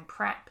boy during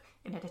prep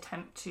in an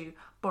attempt to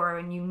borrow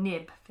a new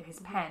nib for his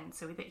pen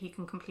so that he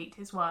can complete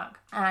his work.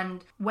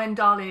 And when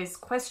Dahl is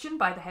questioned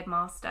by the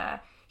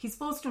headmaster, he's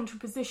forced into a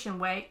position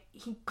where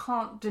he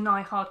can't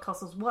deny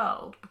Hardcastle's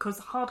world because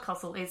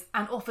Hardcastle is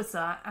an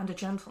officer and a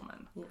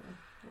gentleman.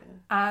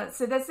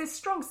 So there's this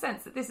strong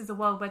sense that this is a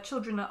world where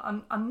children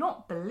are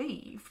not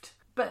believed,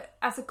 but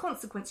as a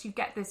consequence you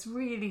get this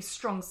really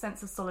strong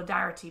sense of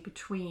solidarity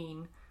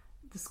between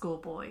the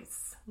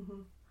schoolboys.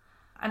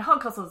 And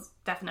Hardcastle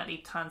definitely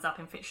turns up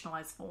in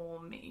fictionalised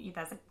form.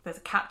 There's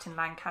a Captain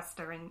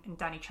Lancaster in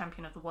Danny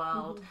Champion of the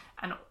World,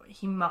 and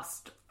he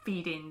must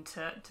feed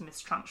into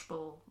Miss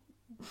Trunchbull,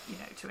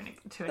 to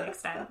an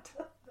extent.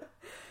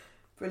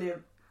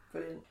 Brilliant.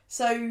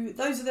 So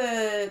those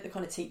are the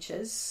kind of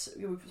teachers.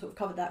 We've sort of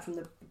covered that from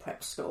the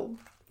prep school.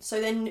 So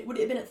then, would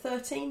it have been at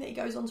 13 that he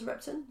goes on to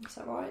Repton? Is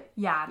that right?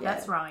 Yeah,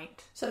 that's right.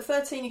 So at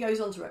 13 he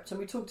goes on to Repton.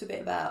 We talked a bit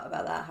about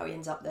that, how he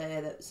ends up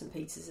there, that St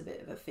Peter's a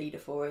bit of a feeder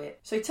for it.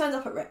 So he turns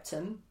up at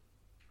Repton.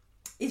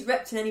 Is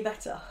Repton any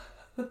better?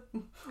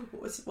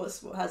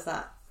 What has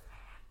that?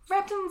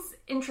 Repton's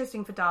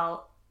interesting for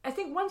Dahl. I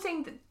think one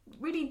thing that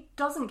really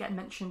doesn't get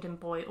mentioned in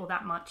Boy all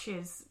that much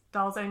is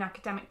Dahl's own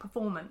academic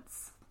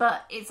performance.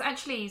 But it's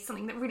actually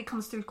something that really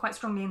comes through quite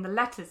strongly in the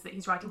letters that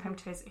he's writing home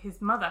to his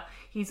mother.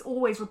 He's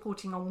always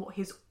reporting on what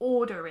his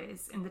order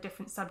is in the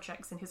different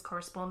subjects in his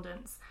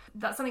correspondence.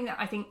 That's something that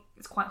I think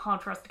is quite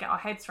hard for us to get our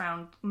heads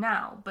around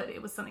now, but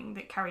it was something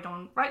that carried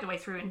on right the way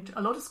through in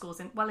a lot of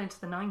schools well into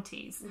the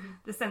 90s.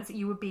 The sense that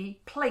you would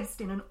be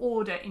placed in an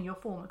order in your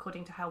form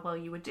according to how well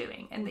you were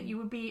doing, and that you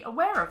would be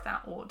aware of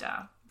that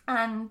order.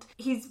 And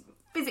he's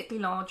physically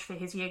large for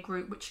his year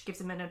group, which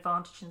gives him an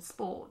advantage in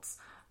sports.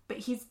 But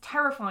he's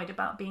terrified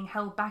about being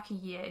held back a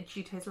year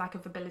due to his lack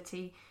of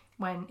ability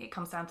when it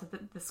comes down to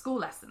the school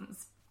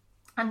lessons.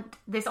 And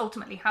this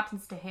ultimately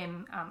happens to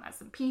him at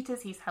St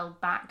Peter's. He's held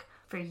back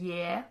for a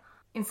year.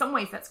 In some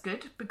ways that's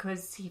good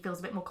because he feels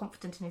a bit more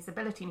confident in his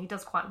ability and he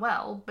does quite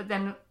well. But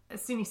then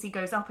as soon as he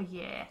goes up a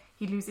year,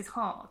 he loses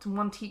heart. And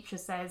one teacher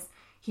says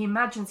he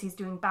imagines he's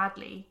doing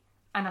badly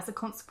and as a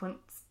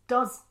consequence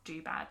does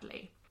do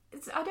badly.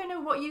 I don't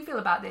know what you feel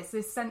about this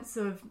sense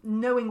of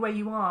knowing where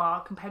you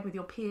are compared with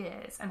your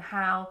peers, and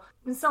how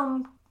in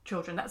some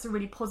children, that's a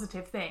really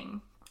positive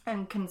thing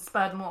and can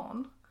spur them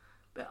on.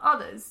 But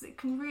others, it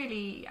can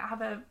really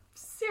have a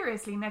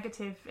seriously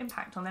negative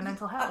impact on their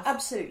mental health.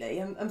 Absolutely,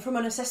 and from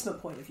an assessment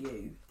point of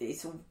view,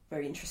 it's all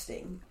very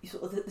interesting. You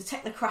sort of the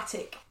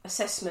technocratic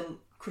assessment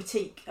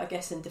critique, I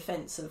guess, and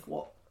defence of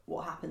what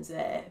happens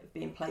there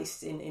being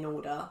placed in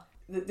order.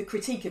 The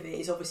critique of it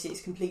is obviously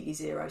it's completely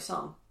zero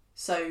sum.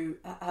 So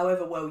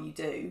however well you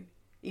do,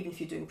 even if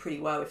you're doing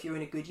pretty well, if you're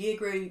in a good year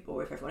group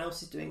or if everyone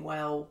else is doing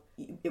well,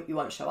 you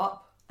won't show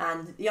up.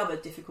 And the other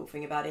difficult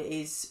thing about it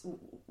is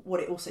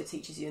what it also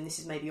teaches you, and this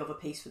is maybe of a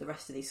piece for the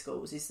rest of these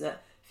schools, is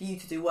that for you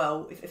to do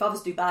well, if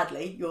others do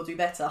badly, you'll do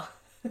better.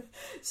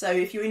 So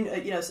if you're in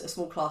a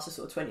small class of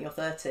sort of 20 or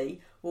 30,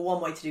 well,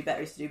 one way to do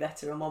better is to do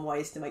better, and one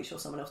way is to make sure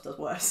someone else does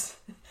worse.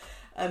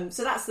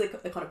 So that's the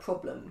kind of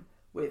problem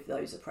with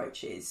those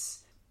approaches.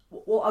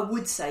 What I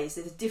would say is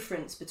there's a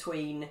difference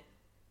between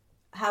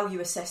how you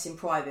assess in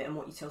private and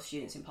what you tell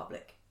students in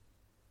public.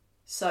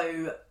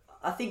 So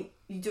I think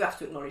you do have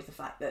to acknowledge the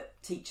fact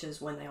that teachers,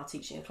 when they are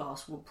teaching a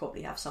class, will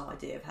probably have some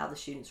idea of how the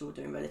students are all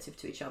doing relative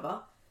to each other,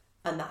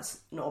 and that's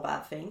not a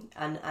bad thing.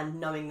 And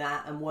knowing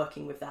that and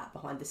working with that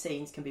behind the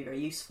scenes can be very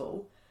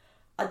useful.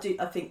 I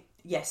think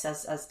yes,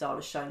 as Dahl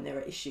has shown, there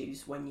are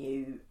issues when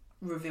you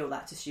reveal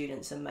that to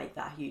students and make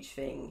that a huge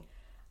thing,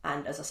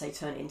 and as I say,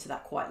 turn it into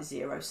that quite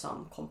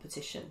zero-sum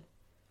competition.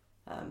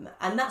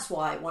 And that's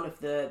why one of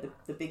the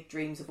big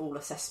dreams of all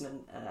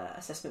assessment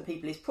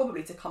people is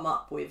probably to come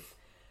up with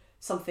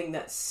something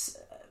that's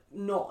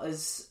not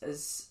as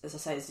I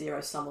say, as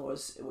zero sum, or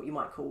as what you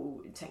might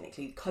call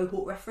technically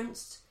cohort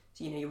referenced.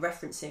 So you're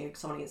referencing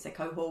someone against their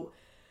cohort.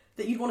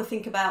 That you'd want to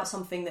think about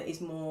something that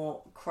is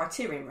more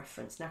criterion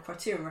referenced. Now,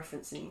 criterion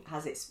referencing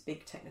has its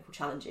big technical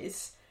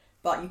challenges,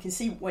 but you can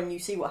see when you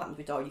see what happens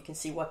with Dahl, you can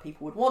see why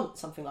people would want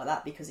something like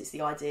that, because it's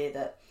the idea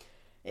that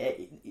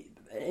an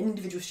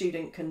individual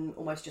student can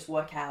almost just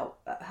work out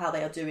how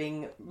they are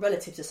doing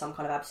relative to some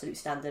kind of absolute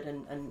standard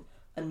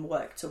and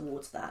work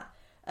towards that.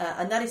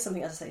 And that is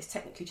something, as I say, is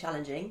technically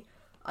challenging.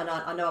 And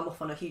I know I'm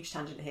off on a huge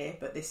tangent here,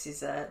 but this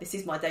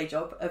is my day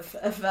job.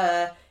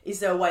 Is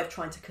there a way of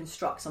trying to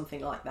construct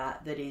something like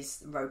that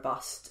is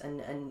robust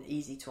and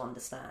easy to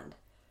understand?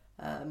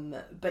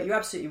 But you're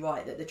absolutely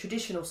right that the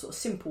traditional sort of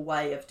simple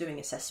way of doing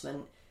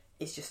assessment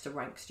is just to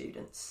rank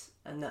students,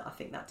 and I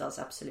think that does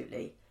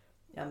absolutely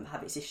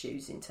have its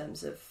issues in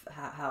terms of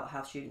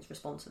how students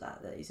respond to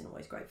that. That isn't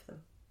always great for them.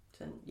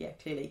 So yeah,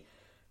 clearly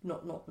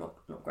not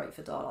great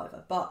for Dahl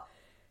either. But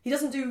he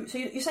doesn't do. So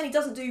you're saying he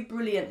doesn't do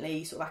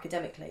brilliantly sort of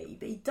academically,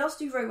 but he does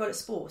do very well at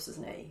sports,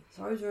 doesn't he?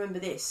 So I always remember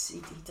this.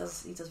 He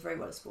does very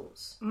well at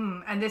sports.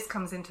 And this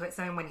comes into its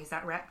own when he's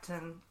at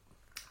Repton.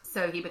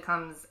 So he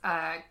becomes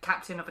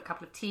captain of a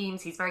couple of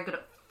teams. He's very good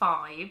at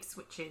fives,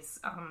 which is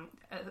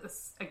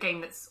a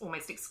game that's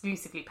almost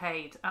exclusively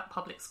played at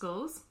public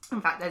schools. In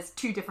fact, there's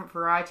two different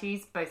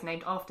varieties, both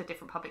named after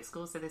different public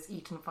schools. So there's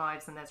Eton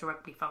fives and there's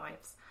rugby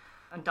fives.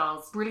 And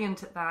Dahl's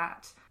brilliant at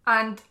that.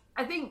 And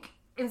I think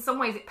in some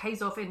ways it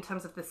pays off in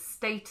terms of the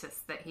status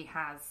that he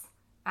has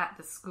at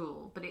the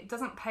school, but it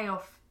doesn't pay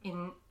off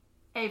in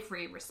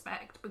every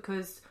respect,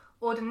 because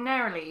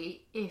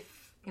ordinarily,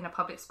 if in a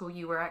public school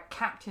you were a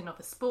captain of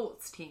a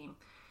sports team,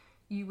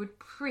 you would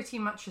pretty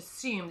much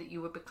assume that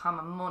you would become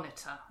a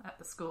monitor at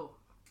the school.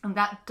 And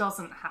that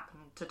doesn't happen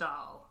to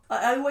Dahl.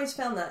 I always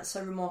found that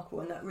so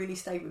remarkable, and that really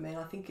stayed with me. And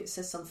I think it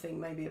says something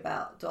maybe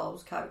about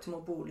Dahl's character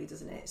more broadly,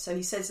 doesn't it? So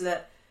he says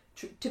that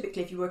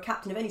typically if you were a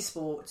captain of any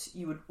sport,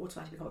 you would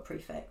automatically become a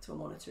prefect or a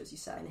monitor, as you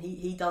say. And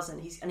he doesn't.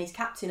 He's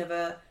captain of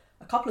a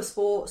couple of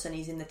sports, and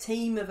he's in the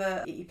team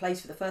of he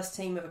plays for the first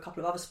team of a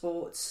couple of other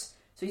sports.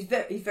 So he's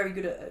very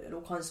good at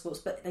all kinds of sports,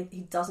 but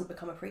he doesn't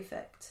become a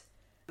prefect.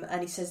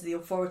 And he says the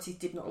authorities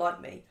did not like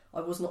me.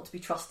 I was not to be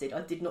trusted.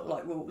 I did not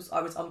like rules.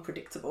 I was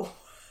unpredictable.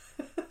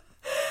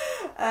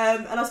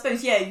 And I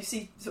suppose, yeah, you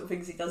see sort of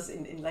things he does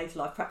in later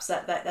life. Perhaps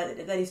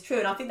that is true,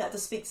 and I think that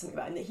does speak something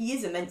about him, that he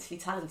is immensely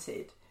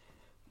talented,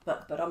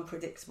 but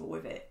unpredictable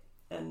with it.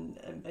 And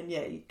yeah,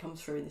 it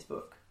comes through in this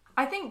book.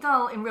 I think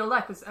Dahl in real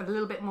life was a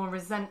little bit more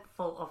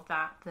resentful of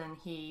that than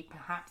he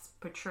perhaps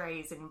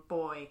portrays in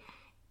Boy.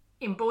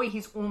 In Boy,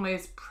 he's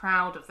almost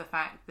proud of the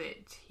fact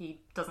that he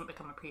doesn't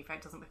become a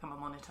prefect, doesn't become a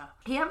monitor.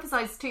 He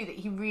emphasised too that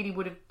he really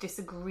would have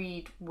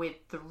disagreed with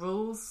the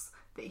rules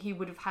that he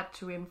would have had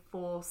to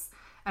enforce,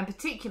 and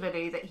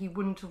particularly that he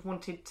wouldn't have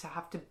wanted to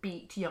have to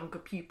beat younger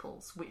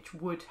pupils, which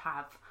would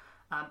have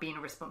been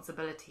a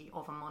responsibility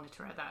of a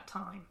monitor at that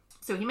time.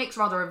 So he makes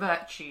rather a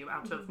virtue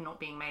out of not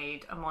being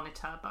made a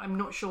monitor, but I'm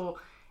not sure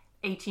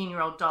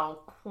 18-year-old Dahl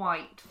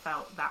quite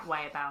felt that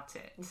way about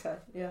it. Okay,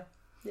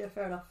 yeah,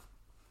 fair enough.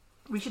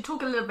 We should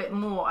talk a little bit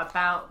more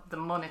about the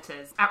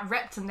monitors. At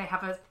Repton, they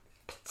have a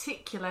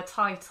particular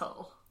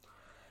title.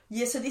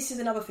 Yeah, so this is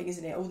another thing,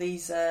 isn't it? All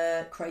these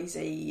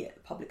crazy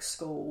public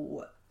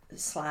school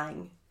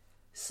slang.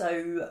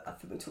 So, I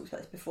think we talked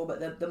about this before,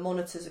 but the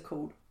monitors are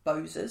called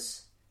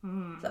bozers.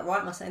 Is that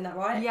right? Am I saying that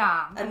right?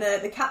 Yeah. And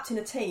the captain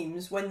of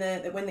teams, when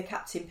the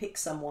captain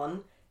picks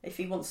someone, if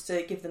he wants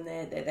to give them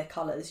their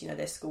colours,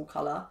 their school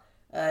colour,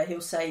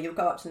 he'll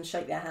go up to them,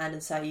 shake their hand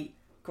and say,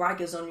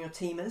 graggers on your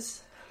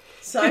teamers.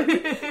 So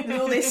there's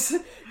all this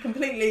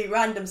completely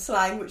random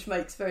slang which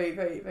makes very,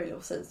 very, very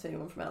little sense to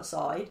anyone from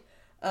outside.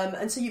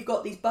 And so you've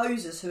got these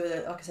bozers who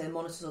are, like I say, the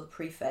monitors or the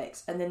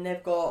prefects, and then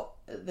they've got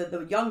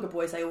the younger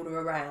boys they order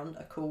around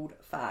are called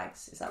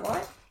fags. Is that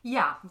right?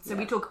 Yeah. So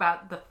we talk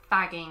about the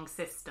fagging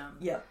system.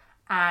 Yeah.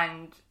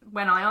 And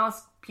when I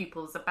ask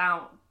pupils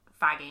about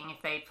fagging,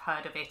 if they've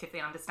heard of it, if they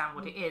understand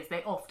what it is,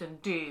 they often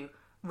do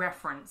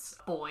reference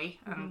Boy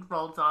and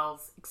Roald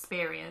Dahl's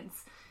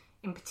experience.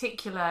 In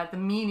particular, the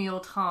menial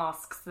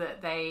tasks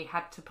that they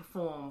had to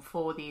perform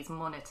for these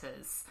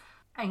monitors,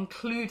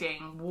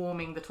 including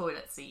warming the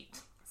toilet seat.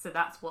 So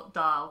that's what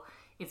Dahl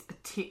is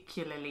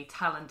particularly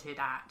talented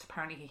at.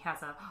 Apparently he has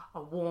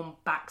a warm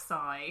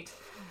backside.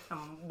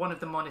 One of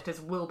the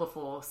monitors,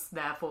 Wilberforce,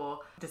 therefore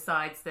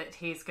decides that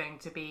he's going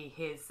to be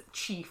his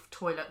chief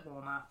toilet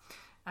warmer.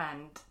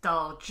 And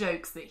Dahl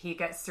jokes that he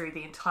gets through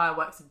the entire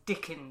works of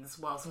Dickens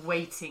whilst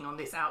waiting on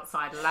this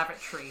outside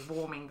lavatory,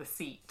 warming the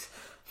seat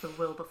for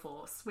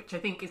Wilberforce, which I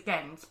think,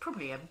 again, is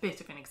probably a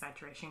bit of an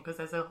exaggeration because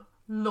there's a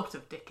lot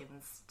of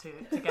Dickens to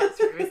get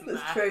through, isn't there?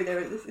 That's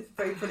true, it's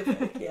very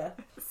prolific, yeah.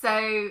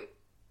 So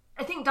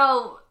I think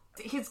Dahl,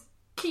 his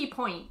key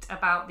point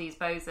about these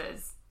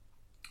bozers,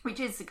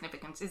 which is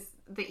significant, is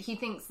that he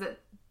thinks that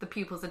the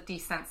pupils are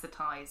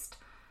desensitised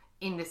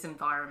in this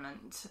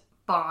environment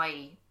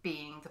by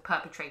being the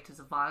perpetrators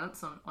of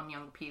violence on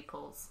young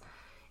pupils.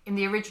 In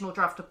the original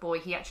draft of Boy,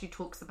 he actually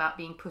talks about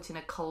being put in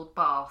a cold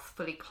bath,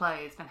 fully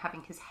clothed, and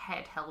having his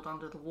head held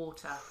under the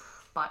water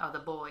by other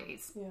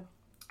boys. Yeah.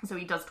 So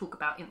he does talk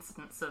about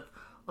incidents of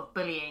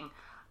bullying.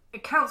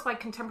 Accounts by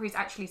contemporaries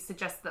actually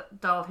suggest that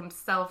Dahl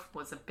himself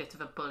was a bit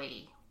of a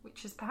bully,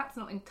 which is perhaps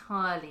not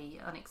entirely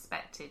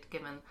unexpected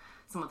given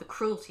some of the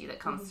cruelty that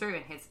comes through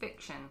in his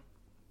fiction.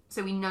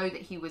 So we know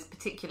that he was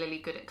particularly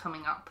good at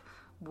coming up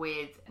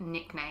with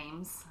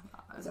nicknames.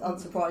 It's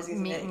unsurprising,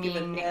 isn't it?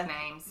 Given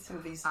nicknames. Some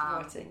of his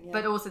writing. Yeah.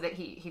 But also that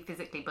he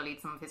physically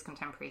bullied some of his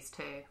contemporaries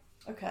too.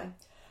 Okay.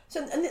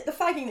 So, and the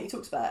fagging that he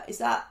talks about,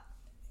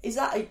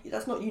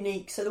 that's not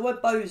unique. So the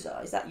word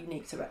bozer, is that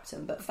unique to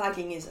Repton? But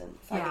fagging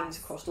isn't. Fagging is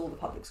across all the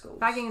public schools.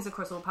 Fagging is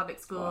across all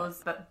public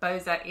schools, right. But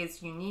bozer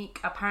is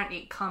unique. Apparently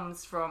it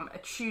comes from a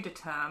Tudor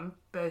term,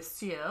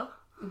 boursier,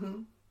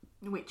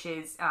 which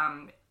is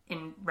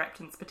in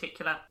Repton's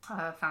particular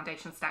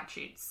foundation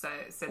statutes. So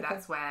okay.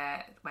 That's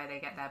where they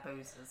get their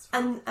bozers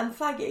from. And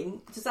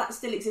fagging, does that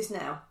still exist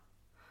now?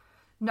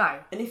 No.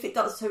 And if it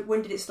does, so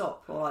when did it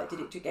stop? Or like,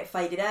 did it get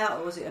faded out?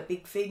 Or was it a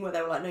big thing where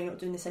they were like, no, you're not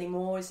doing this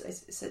anymore?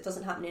 So it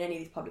doesn't happen in any of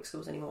these public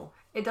schools anymore?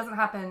 It doesn't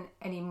happen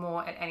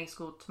anymore at any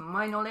school to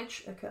my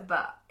knowledge. Okay.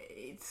 But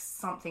it's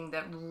something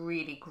that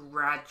really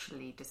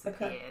gradually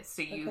disappears. Okay.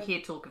 So you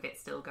hear talk of it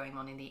still going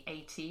on in the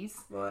 80s.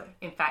 Right.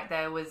 In fact,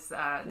 there was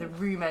the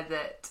rumour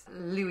that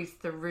Louis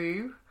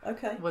Theroux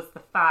Okay. was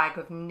the fag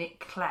of Nick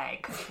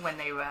Clegg when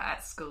they were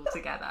at school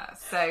together.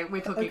 So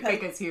we're talking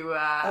figures who were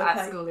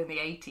at school in the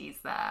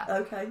 80s there.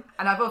 Okay.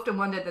 And I've often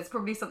wondered, there's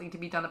probably something to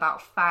be done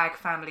about fag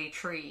family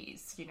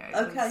trees, you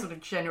know, sort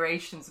of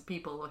generations of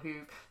people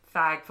who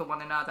fag for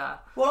one another.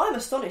 Well, I'm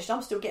astonished.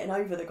 I'm still getting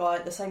over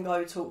the same guy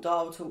who taught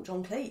Dahl taught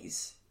John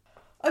Cleese.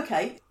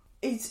 Okay.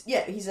 He's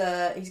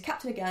a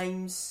captain of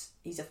games.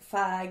 He's a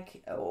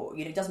fag, or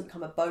he doesn't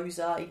become a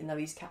bozer, even though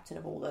he's captain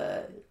of all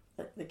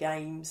the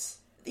games.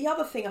 The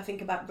other thing I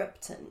think about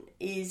Repton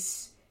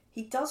is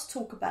he does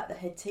talk about the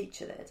head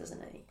teacher there,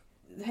 doesn't he?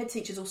 The head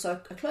teacher's also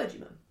a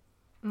clergyman,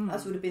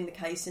 as would have been the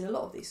case in a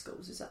lot of these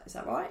schools. Is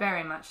that right?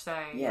 Very much so.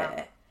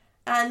 Yeah.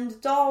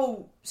 And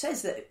Dahl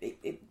says that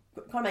it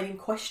kind of made him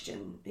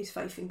question his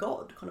faith in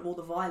God, kind of all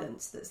the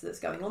violence that's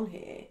going on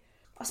here.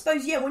 I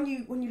suppose, when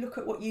you look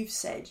at what you've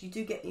said, you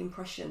do get the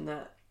impression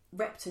that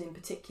Repton in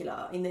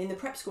particular, in the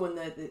prep school and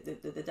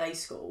the day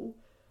school,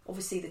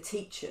 obviously the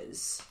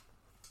teachers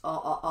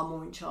are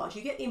more in charge.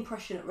 You get the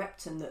impression at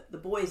Repton that the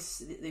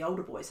boys, the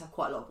older boys, have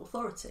quite a lot of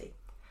authority.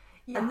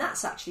 Yeah. And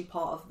that's actually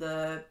part of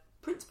the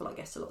principle, I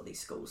guess, a lot of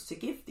these schools, to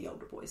give the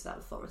older boys that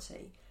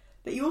authority.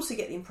 But you also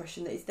get the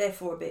impression that it's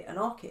therefore a bit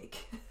anarchic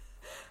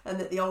and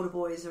that the older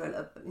boys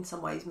are, in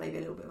some ways, maybe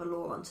a little bit of a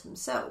law unto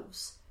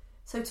themselves.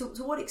 So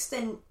to what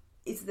extent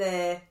is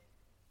there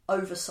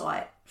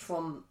oversight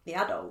from the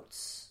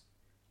adults?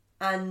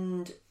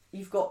 And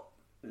you've got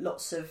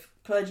lots of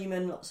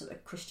clergymen, lots of a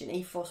Christian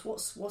ethos.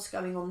 What's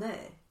going on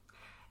there?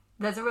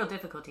 There's a real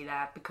difficulty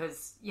there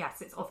because,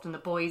 yes, it's often the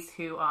boys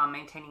who are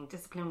maintaining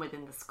discipline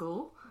within the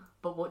school,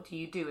 but what do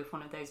you do if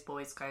one of those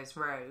boys goes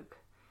rogue?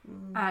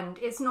 And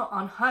it's not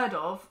unheard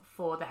of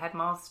for the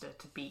headmaster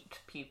to beat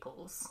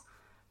pupils,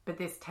 but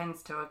this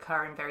tends to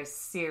occur in very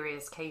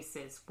serious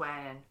cases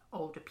when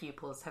older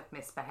pupils have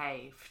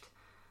misbehaved.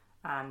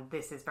 And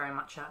this is very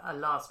much a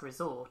last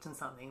resort and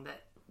something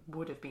that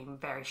would have been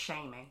very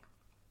shaming.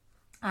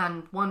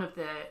 And one of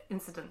the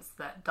incidents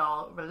that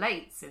Dahl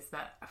relates is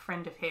that a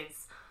friend of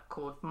his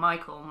called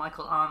Michael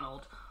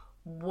Arnold,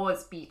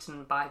 was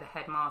beaten by the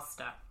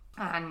headmaster.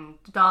 And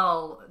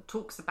Dahl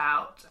talks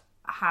about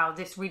how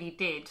this really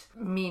did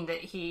mean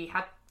that he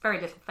had very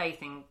little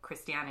faith in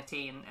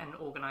Christianity and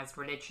organised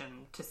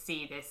religion to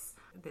see this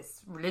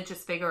this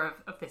religious figure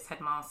of this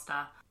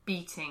headmaster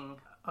beating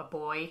a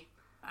boy.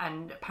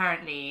 And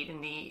apparently in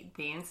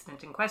the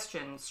incident in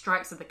question,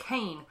 strikes of the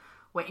cane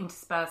were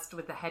interspersed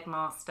with the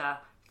headmaster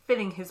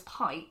filling his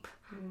pipe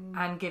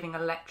and giving a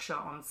lecture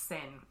on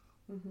sin.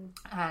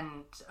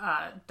 And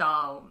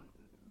Dahl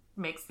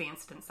makes the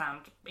incident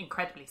sound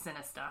incredibly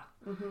sinister,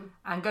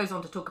 and goes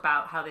on to talk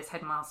about how this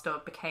headmaster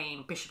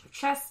became Bishop of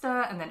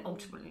Chester and then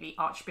ultimately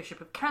Archbishop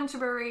of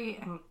Canterbury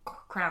and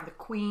crowned the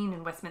Queen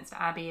in Westminster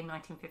Abbey in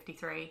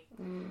 1953.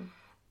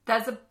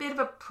 There's a bit of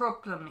a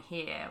problem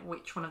here,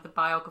 which one of the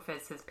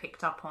biographers has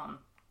picked up on,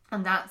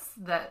 and that's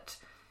that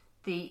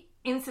the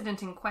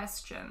incident in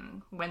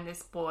question, when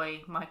this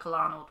boy, Michael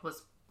Arnold,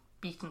 was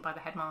beaten by the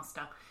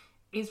headmaster,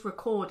 is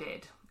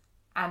recorded,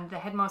 and the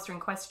headmaster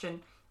in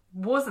question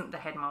wasn't the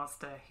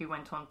headmaster who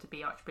went on to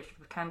be Archbishop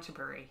of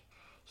Canterbury.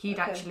 He'd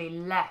actually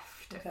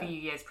left a few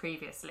years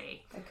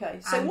previously.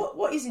 Okay, so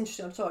what is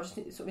interesting, I'm sorry, I just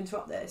need to sort of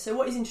interrupt there. So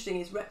what is interesting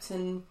is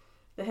Repton,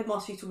 the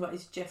headmaster you're talking about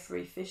is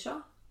Geoffrey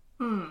Fisher.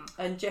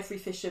 And Geoffrey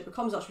Fisher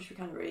becomes Archbishop of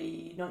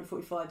Canterbury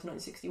 1945 to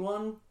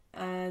 1961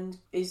 and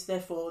is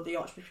therefore the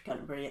Archbishop of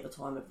Canterbury at the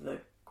time of the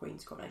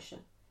Queen's coronation.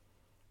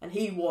 And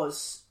he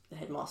was the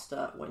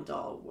headmaster when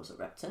Dahl was at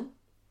Repton.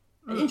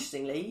 And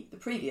interestingly, the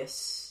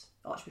previous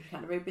Archbishop of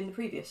Canterbury had been the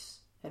previous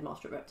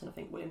headmaster at Repton, I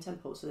think, William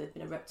Temple, so there'd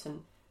been a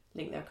Repton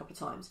link there a couple of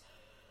times.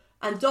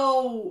 And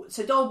Dahl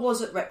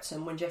was at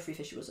Repton when Geoffrey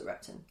Fisher was at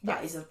Repton.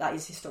 That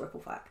is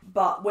historical fact.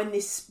 But when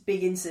this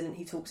big incident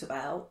he talks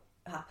about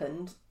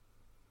happened,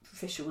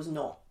 Fisher was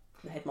not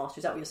the headmaster.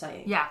 Is that what you're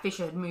saying? Yeah,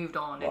 Fisher had moved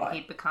on and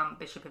he'd become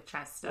Bishop of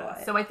Chester.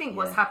 Right. So I think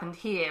what's happened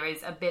here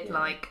is a bit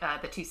like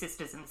the Two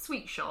Sisters in the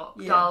Sweet Shop.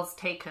 Dahl's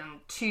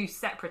taken two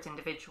separate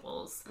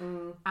individuals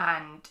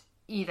and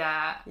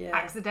either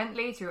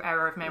accidentally, through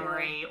error of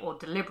memory, or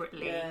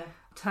deliberately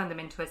turned them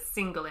into a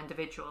single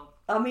individual.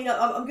 I mean,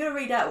 I'm going to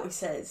read out what he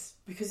says,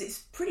 because it's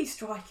pretty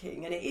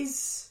striking, and it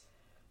is...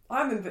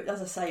 I remember,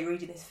 as I say,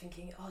 reading this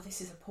thinking, oh, this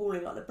is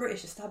appalling, like the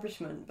British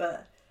establishment,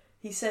 but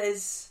he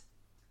says...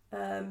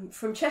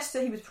 from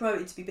Chester, he was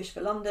promoted to be Bishop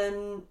of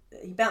London.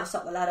 He bounced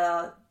up the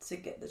ladder to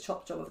get the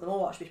top job of them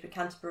all, Archbishop of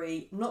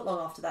Canterbury. Not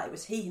long after that, it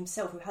was he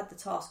himself who had the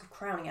task of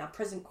crowning our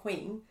present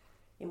Queen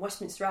in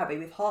Westminster Abbey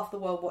with half the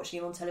world watching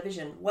him on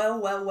television.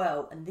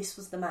 Well, and this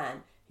was the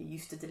man who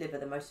used to deliver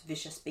the most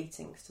vicious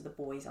beatings to the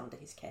boys under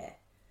his care.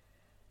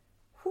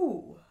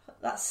 Whew,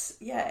 that's,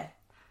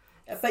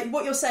 But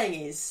what you're saying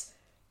is,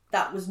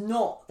 that was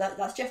not,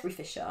 that's Geoffrey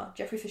Fisher.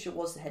 Geoffrey Fisher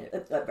was the head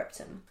at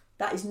Repton.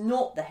 That is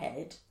not the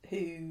head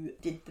who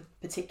did the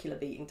particular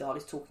beating Dahl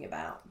is talking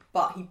about,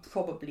 but he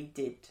probably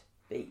did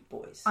beat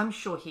boys. I'm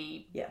sure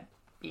he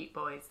beat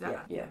boys.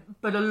 Yeah.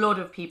 But a lot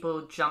of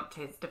people jumped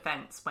to his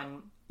defence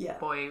when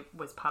Boy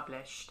was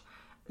published.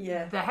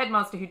 Yeah. The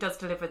headmaster who does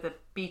deliver the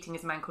beating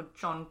is a man called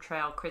John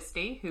Trail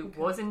Christie, who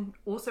was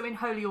also in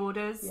Holy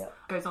Orders,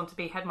 goes on to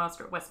be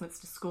headmaster at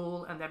Westminster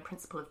School and then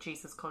principal of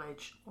Jesus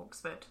College,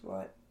 Oxford.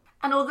 Right.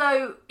 And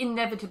although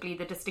inevitably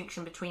the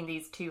distinction between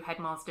these two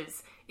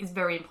headmasters is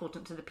very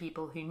important to the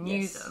people who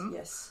knew them,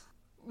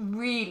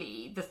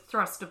 really the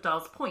thrust of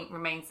Dahl's point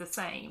remains the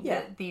same.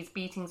 That these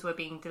beatings were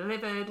being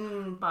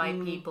delivered by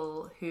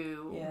people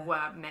who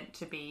were meant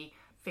to be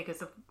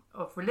figures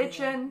of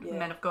religion,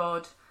 men of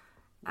God,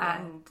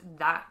 and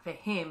that for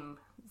him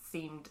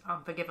seemed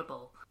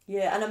unforgivable.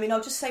 Yeah, and I mean,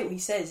 I'll just say what he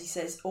says. He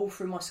says, all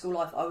through my school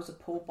life I was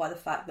appalled by the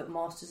fact that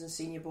masters and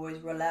senior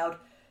boys were allowed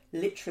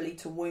literally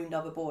to wound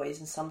other boys,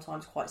 and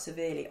sometimes quite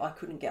severely. I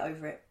couldn't get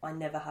over it. I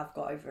never have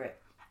got over it.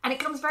 And it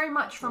comes very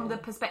much from the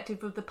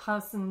perspective of the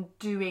person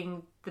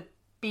doing the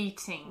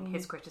beating,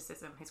 his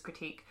criticism, his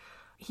critique.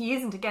 He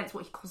isn't against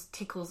what he calls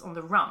tickles on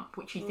the rump,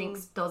 which he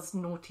thinks does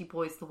naughty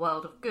boys the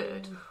world of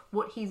good.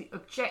 What he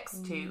objects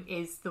to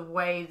is the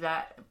way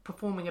that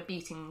performing a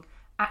beating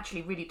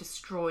actually really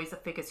destroys a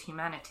figure's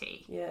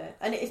humanity. Yeah,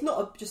 and it's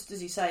not just,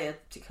 as you say, a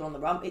tickle on the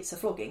rump, it's a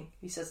flogging.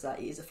 He says that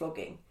it is a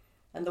flogging.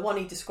 And the one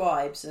he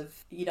describes of,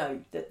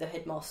 the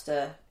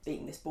headmaster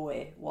beating this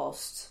boy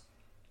whilst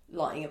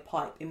lighting a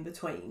pipe in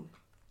between,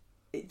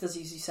 it does,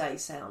 as you say,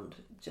 sound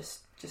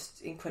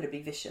just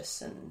incredibly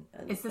vicious and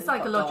it's the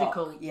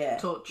psychological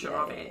torture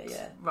of it,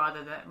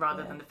 rather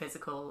than the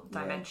physical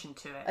dimension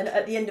to it. And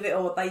at the end of it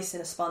all, a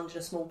basin, a sponge, and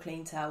a small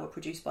clean towel were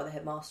produced by the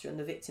headmaster, and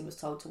the victim was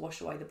told to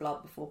wash away the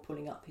blood before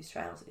pulling up his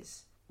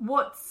trousers.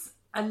 What's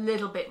a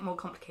little bit more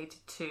complicated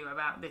too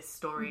about this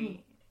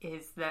story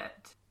is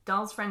that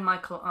Dahl's friend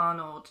Michael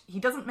Arnold, he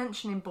doesn't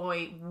mention in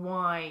Boy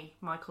why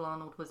Michael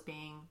Arnold was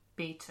being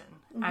beaten,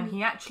 and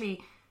he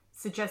actually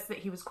suggests that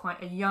he was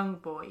quite a young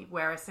boy,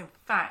 whereas in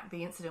fact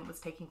the incident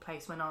was taking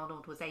place when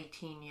Arnold was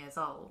 18 years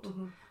old.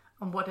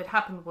 And what had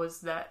happened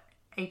was that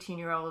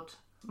 18-year-old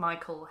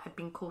Michael had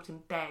been caught in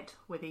bed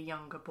with a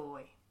younger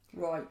boy.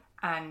 Right.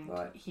 And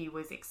he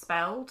was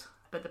expelled,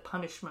 but the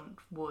punishment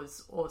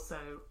was also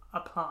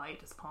applied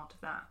as part of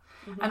that.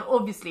 And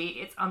obviously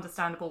it's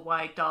understandable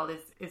why Dahl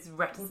is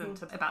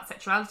reticent about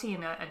sexuality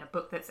in a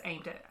book that's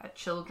aimed at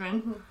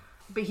children.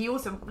 But he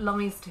also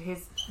lies to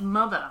his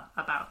mother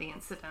about the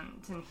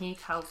incident, and he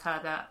tells her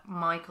that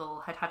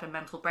Michael had had a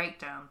mental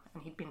breakdown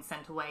and he'd been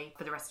sent away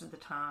for the rest of the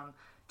term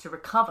to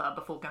recover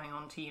before going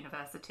on to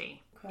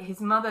university. Okay.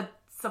 His mother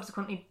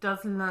subsequently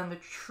does learn the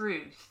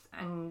truth,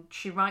 and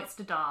she writes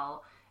to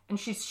Dahl, and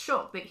she's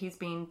shocked that he's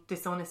been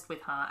dishonest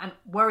with her and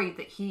worried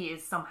that he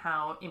is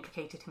somehow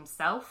implicated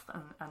himself,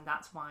 and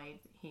that's why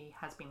he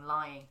has been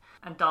lying.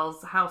 And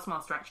Dahl's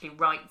housemaster actually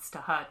writes to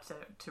her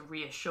to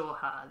reassure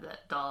her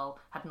that Dahl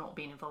had not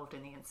been involved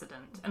in the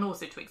incident, and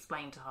also to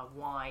explain to her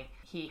why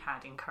he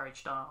had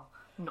encouraged Dahl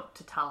not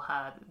to tell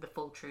her the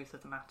full truth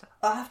of the matter.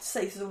 I have to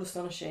say, this is all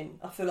astonishing.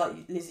 I feel like,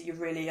 Lizzie, you're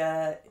really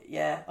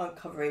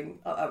uncovering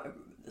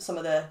some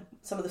of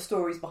the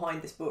stories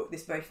behind this book,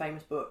 this very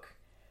famous book.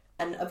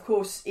 And of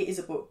course, it is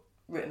a book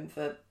written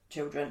for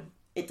children.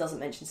 It doesn't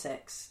mention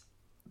sex.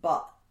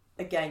 But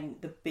again,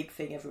 the big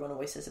thing everyone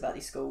always says about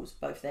these schools,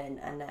 both then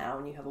and now,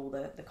 and you have all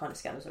the kind of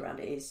scandals around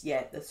it, is,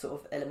 the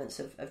sort of elements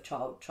of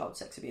child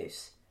sex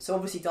abuse. So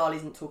obviously Dahl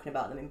isn't talking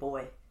about them in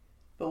Boy.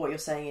 But what you're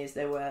saying is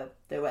there were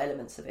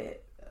elements of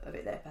it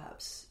there,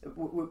 perhaps,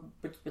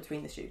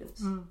 between the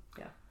students.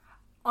 Yeah.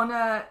 On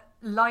a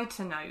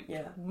lighter note,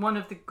 one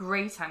of the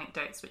great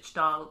anecdotes which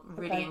Dahl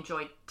really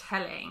enjoyed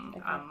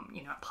telling,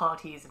 at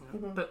parties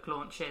and book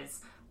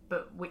launches,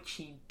 but which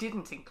he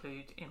didn't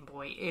include in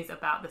Boy, is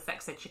about the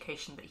sex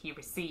education that he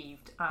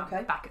received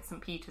back at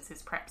St. Peter's,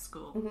 his prep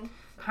school.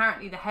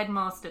 Apparently the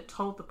headmaster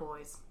told the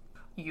boys,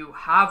 "You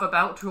have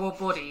about your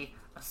body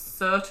a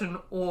certain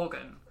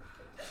organ.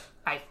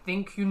 I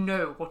think you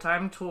know what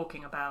I'm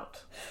talking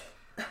about.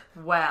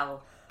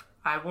 Well,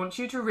 I want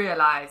you to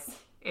realise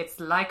it's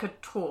like a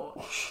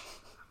torch.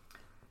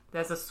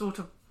 There's a sort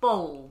of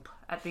bulb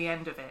at the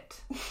end of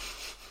it.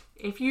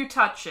 If you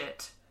touch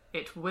it,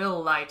 it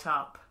will light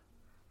up.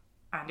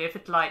 And if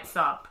it lights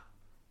up,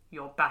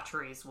 your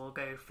batteries will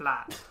go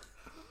flat."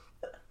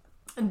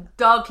 And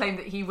Dahl claimed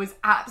that he was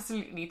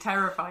absolutely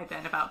terrified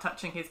then about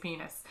touching his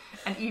penis,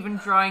 and even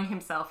drying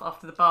himself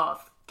after the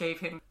bath gave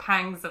him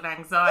pangs of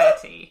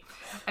anxiety,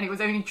 and it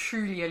was only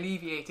truly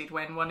alleviated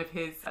when one of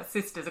his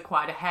sisters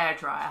acquired a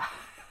hairdryer.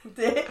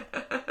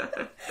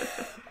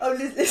 Oh,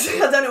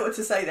 listen, I don't know what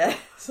to say there.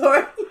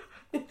 Sorry.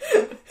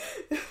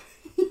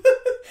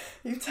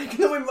 You've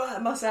taken the wind right out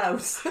of my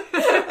sails.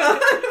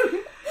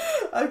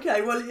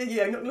 Okay, well,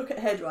 you're not going to look at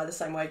hairdryer the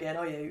same way again,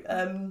 are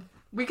you?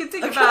 We can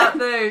think about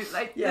those.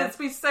 There's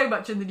been so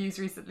much in the news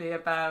recently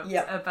about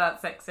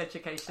sex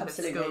education at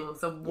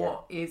schools and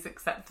what is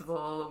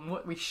acceptable and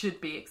what we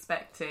should be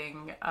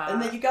expecting.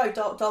 And there you go.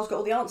 Dahl's got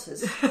all the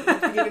answers.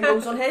 You're giving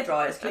rules on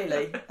hairdryers,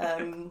 clearly.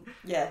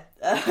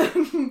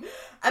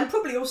 And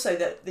probably also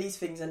that these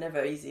things are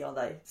never easy, are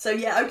they? So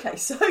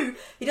So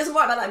he doesn't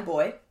write about that in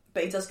Boy,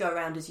 but he does go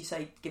around, as you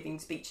say, giving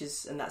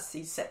speeches, and that's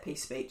his set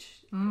piece speech,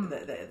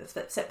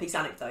 the set piece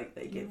anecdote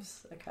that he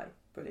gives. Okay,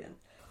 brilliant.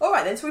 All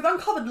right then, so we've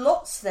uncovered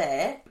lots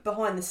there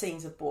behind the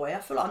scenes of Boy. I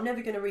feel like I'm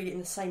never going to read it in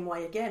the same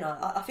way again.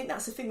 I think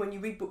that's the thing, when you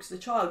read books as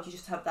a child, you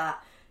just have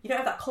that, you don't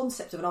have that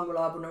concept of an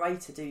unreliable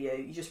narrator, do you?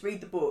 You just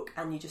read the book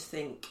and you just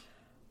think,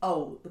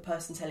 oh, the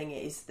person telling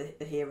it is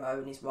the hero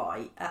and is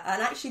right.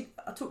 And actually,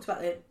 I talked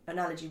about the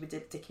analogy with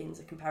Dickens,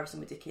 a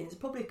comparison with Dickens. There's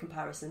probably a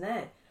comparison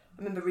there. I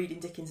remember reading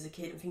Dickens as a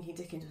kid and thinking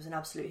Dickens was an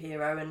absolute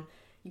hero, and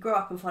you grow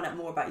up and find out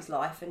more about his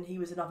life, and he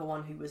was another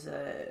one who was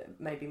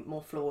maybe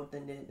more flawed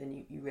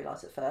than you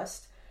realise at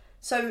first.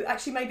 So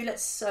actually, maybe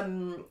let's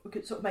we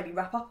could sort of maybe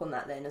wrap up on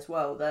that then as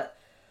well. That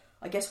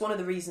I guess one of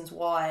the reasons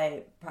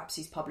why perhaps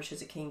his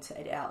publishers are keen to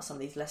edit out some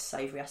of these less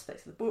savoury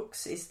aspects of the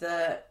books is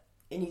that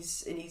in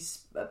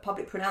his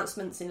public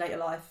pronouncements in later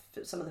life,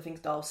 some of the things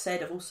Dahl said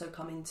have also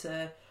come in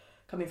for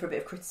a bit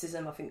of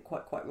criticism. I think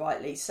quite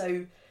rightly.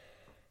 So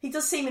he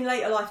does seem in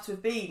later life to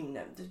have been,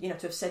 to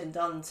have said and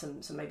done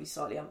some maybe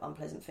slightly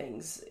unpleasant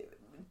things.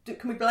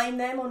 Can we blame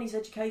them on his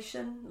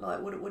education?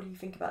 Like, what do you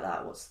think about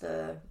that?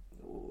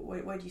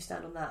 Where do you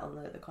stand on that, on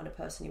the kind of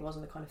person he was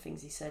and the kind of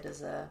things he said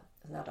as an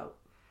adult?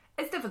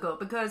 It's difficult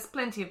because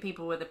plenty of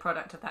people who were the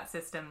product of that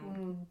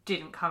system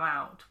didn't come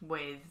out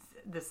with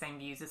the same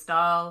views as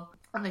Dahl,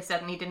 and they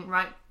certainly didn't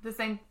write the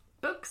same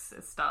books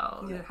as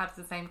Dahl that had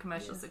the same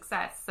commercial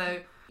success. So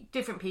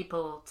different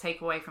people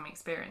take away from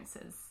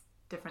experiences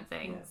different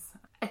things.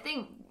 I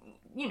think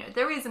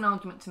there is an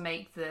argument to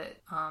make that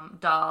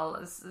Dahl,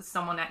 as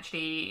someone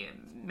actually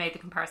made the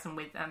comparison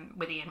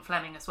with Ian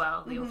Fleming as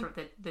well, the author of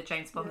the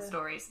James Bond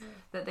stories,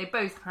 that they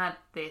both had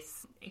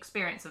this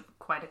experience of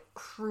quite a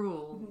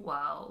cruel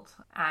world,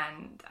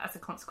 and as a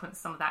consequence,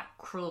 some of that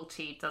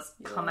cruelty does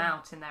come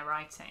out in their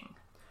writing.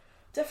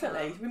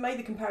 Definitely. We made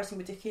the comparison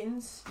with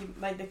Dickens, you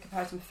made the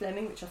comparison with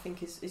Fleming, which I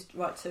think is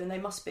right too, and they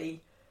must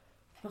be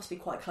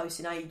quite close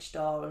in age,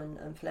 Dahl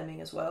and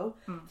Fleming as well.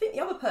 I think the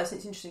other person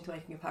it's interesting to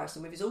make a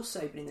comparison with is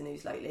also been in the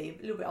news lately,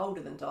 a little bit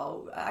older than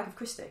Dahl, Agatha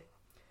Christie.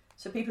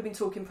 So people have been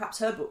talking perhaps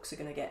her books are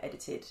going to get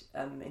edited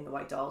in the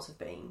way Dahl's have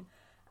been.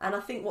 And I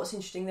think what's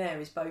interesting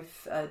there is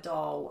both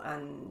Dahl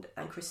and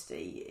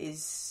Christie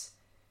is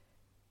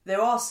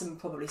there are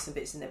probably some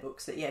bits in their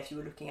books that, if you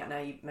were looking at now,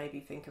 you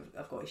maybe think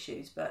I've got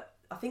issues, but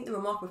I think the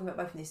remarkable thing about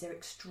both of them is their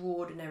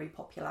extraordinary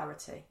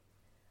popularity.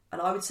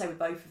 And I would say with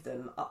both of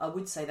them, I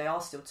would say they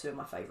are still two of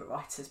my favourite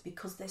writers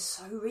because they're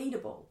so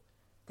readable.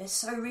 They're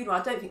so readable.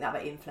 I don't think that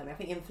about Ian Fleming. I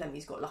think Ian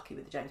Fleming's got lucky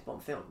with the James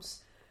Bond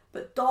films.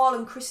 But Dahl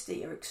and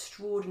Christie are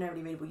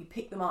extraordinarily readable. You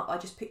pick them up. I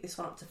just picked this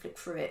one up to flick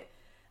through it.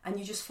 And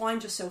you just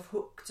find yourself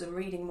hooked and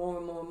reading more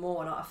and more and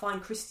more. And I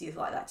find Christie is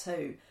like that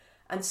too.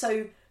 And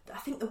so I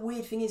think the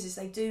weird thing is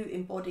they do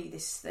embody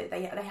this.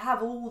 They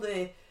have all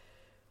the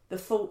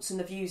thoughts and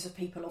the views of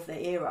people of their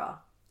era.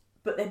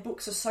 But their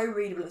books are so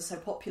readable and so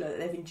popular that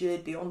they've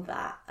endured beyond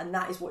that. And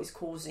that is what is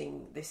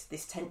causing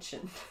this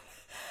tension.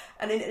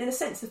 And in a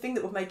sense, the thing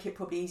that would make it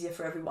probably easier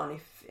for everyone,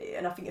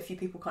 and I think a few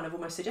people kind of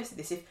almost suggested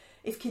this,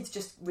 if kids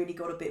just really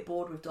got a bit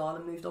bored with Dahl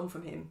and moved on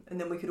from him, and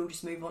then we could all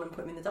just move on and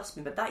put him in the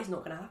dustbin. But that is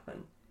not going to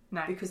happen.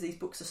 No. Because these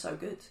books are so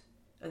good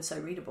and so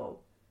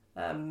readable.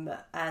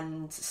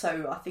 And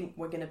so I think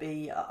we're going to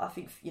be,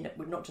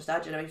 not just our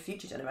generation,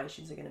 future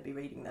generations are going to be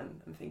reading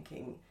them and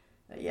thinking,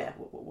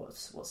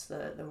 what's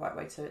the right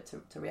way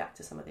to react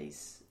to some of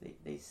these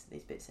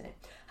bits in it.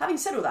 Having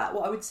said all that,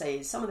 what I would say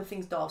is some of the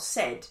things Dahl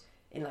said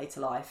in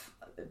later life,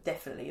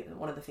 definitely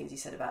one of the things he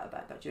said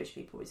about Jewish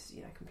people is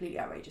completely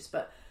outrageous.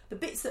 But the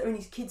bits that are in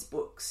his kids'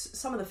 books,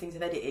 some of the things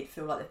they've edited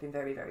feel like they've been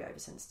very, very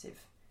oversensitive.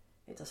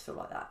 It does feel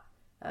like that.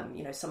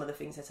 Some of the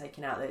things they're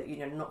taking out, that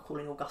not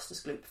calling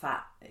Augustus Gloop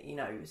fat, it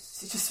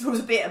just feels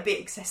a bit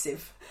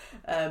excessive,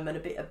 and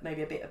maybe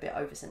a bit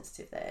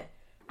oversensitive there.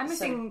 I'm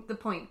missing the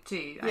point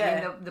too.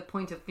 Yeah. I mean, the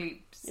point of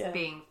Gloop's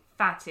being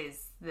fat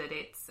is that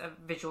it's a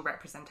visual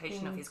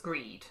representation of his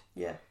greed.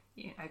 Yeah.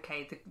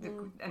 Okay,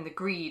 and the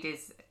greed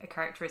is a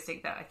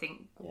characteristic that I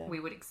think we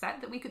would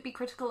accept that we could be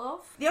critical of.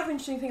 The other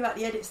interesting thing about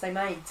the edits they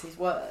made to his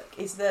work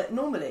is that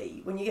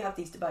normally when you have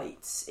these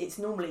debates, it's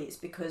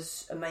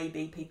because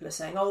maybe people are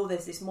saying, oh,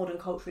 there's this modern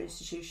cultural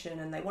institution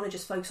and they want to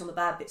just focus on the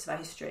bad bits of our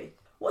history.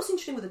 What's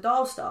interesting with the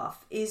Dahl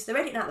stuff is they're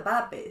editing out the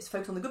bad bits,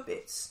 focus on the good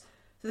bits.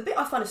 So the bit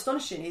I find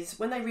astonishing is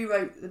when they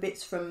rewrote the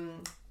bits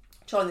from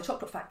Charlie and the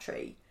Chocolate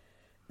Factory,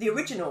 the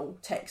original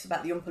text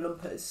about the Oompa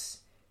Loompas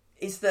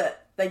is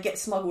that they get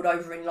smuggled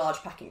over in large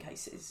packing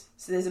cases.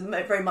 So there's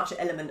very much an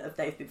element of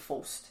they've been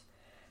forced.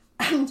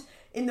 And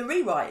in the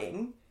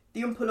rewriting,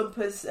 the Oompa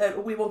Loompas,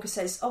 Willy Wonka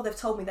says, oh, they've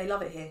told me they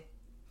love it here.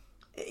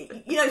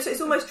 So it's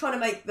almost trying to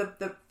make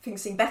the thing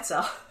seem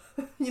better,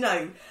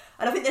 And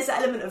I think there's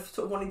that element of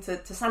sort of wanting to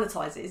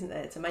sanitise it, isn't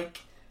there? To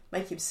make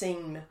him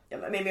seem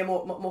maybe a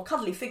more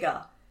cuddly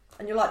figure.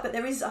 And you're like, but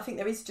I think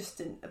there is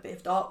just a bit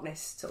of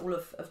darkness to all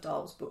of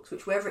Dahl's books,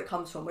 which wherever it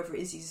comes from, whether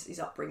it is his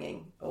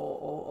upbringing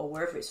or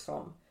wherever it's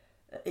from,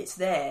 it's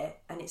there,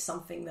 and it's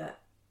something that,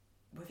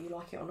 whether you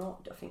like it or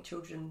not, I think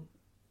children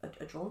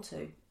are drawn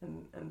to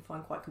and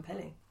find quite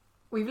compelling.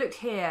 We've looked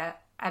here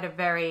at a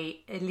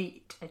very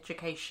elite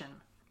education.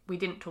 We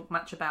didn't talk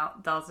much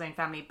about Dahl's own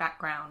family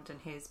background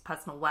and his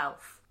personal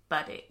wealth,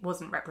 but it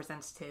wasn't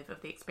representative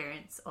of the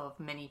experience of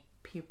many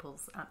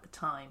pupils at the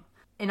time.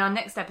 In our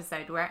next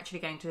episode, we're actually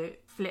going to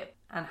flip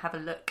and have a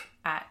look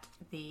at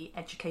the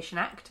Education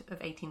Act of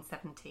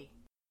 1870.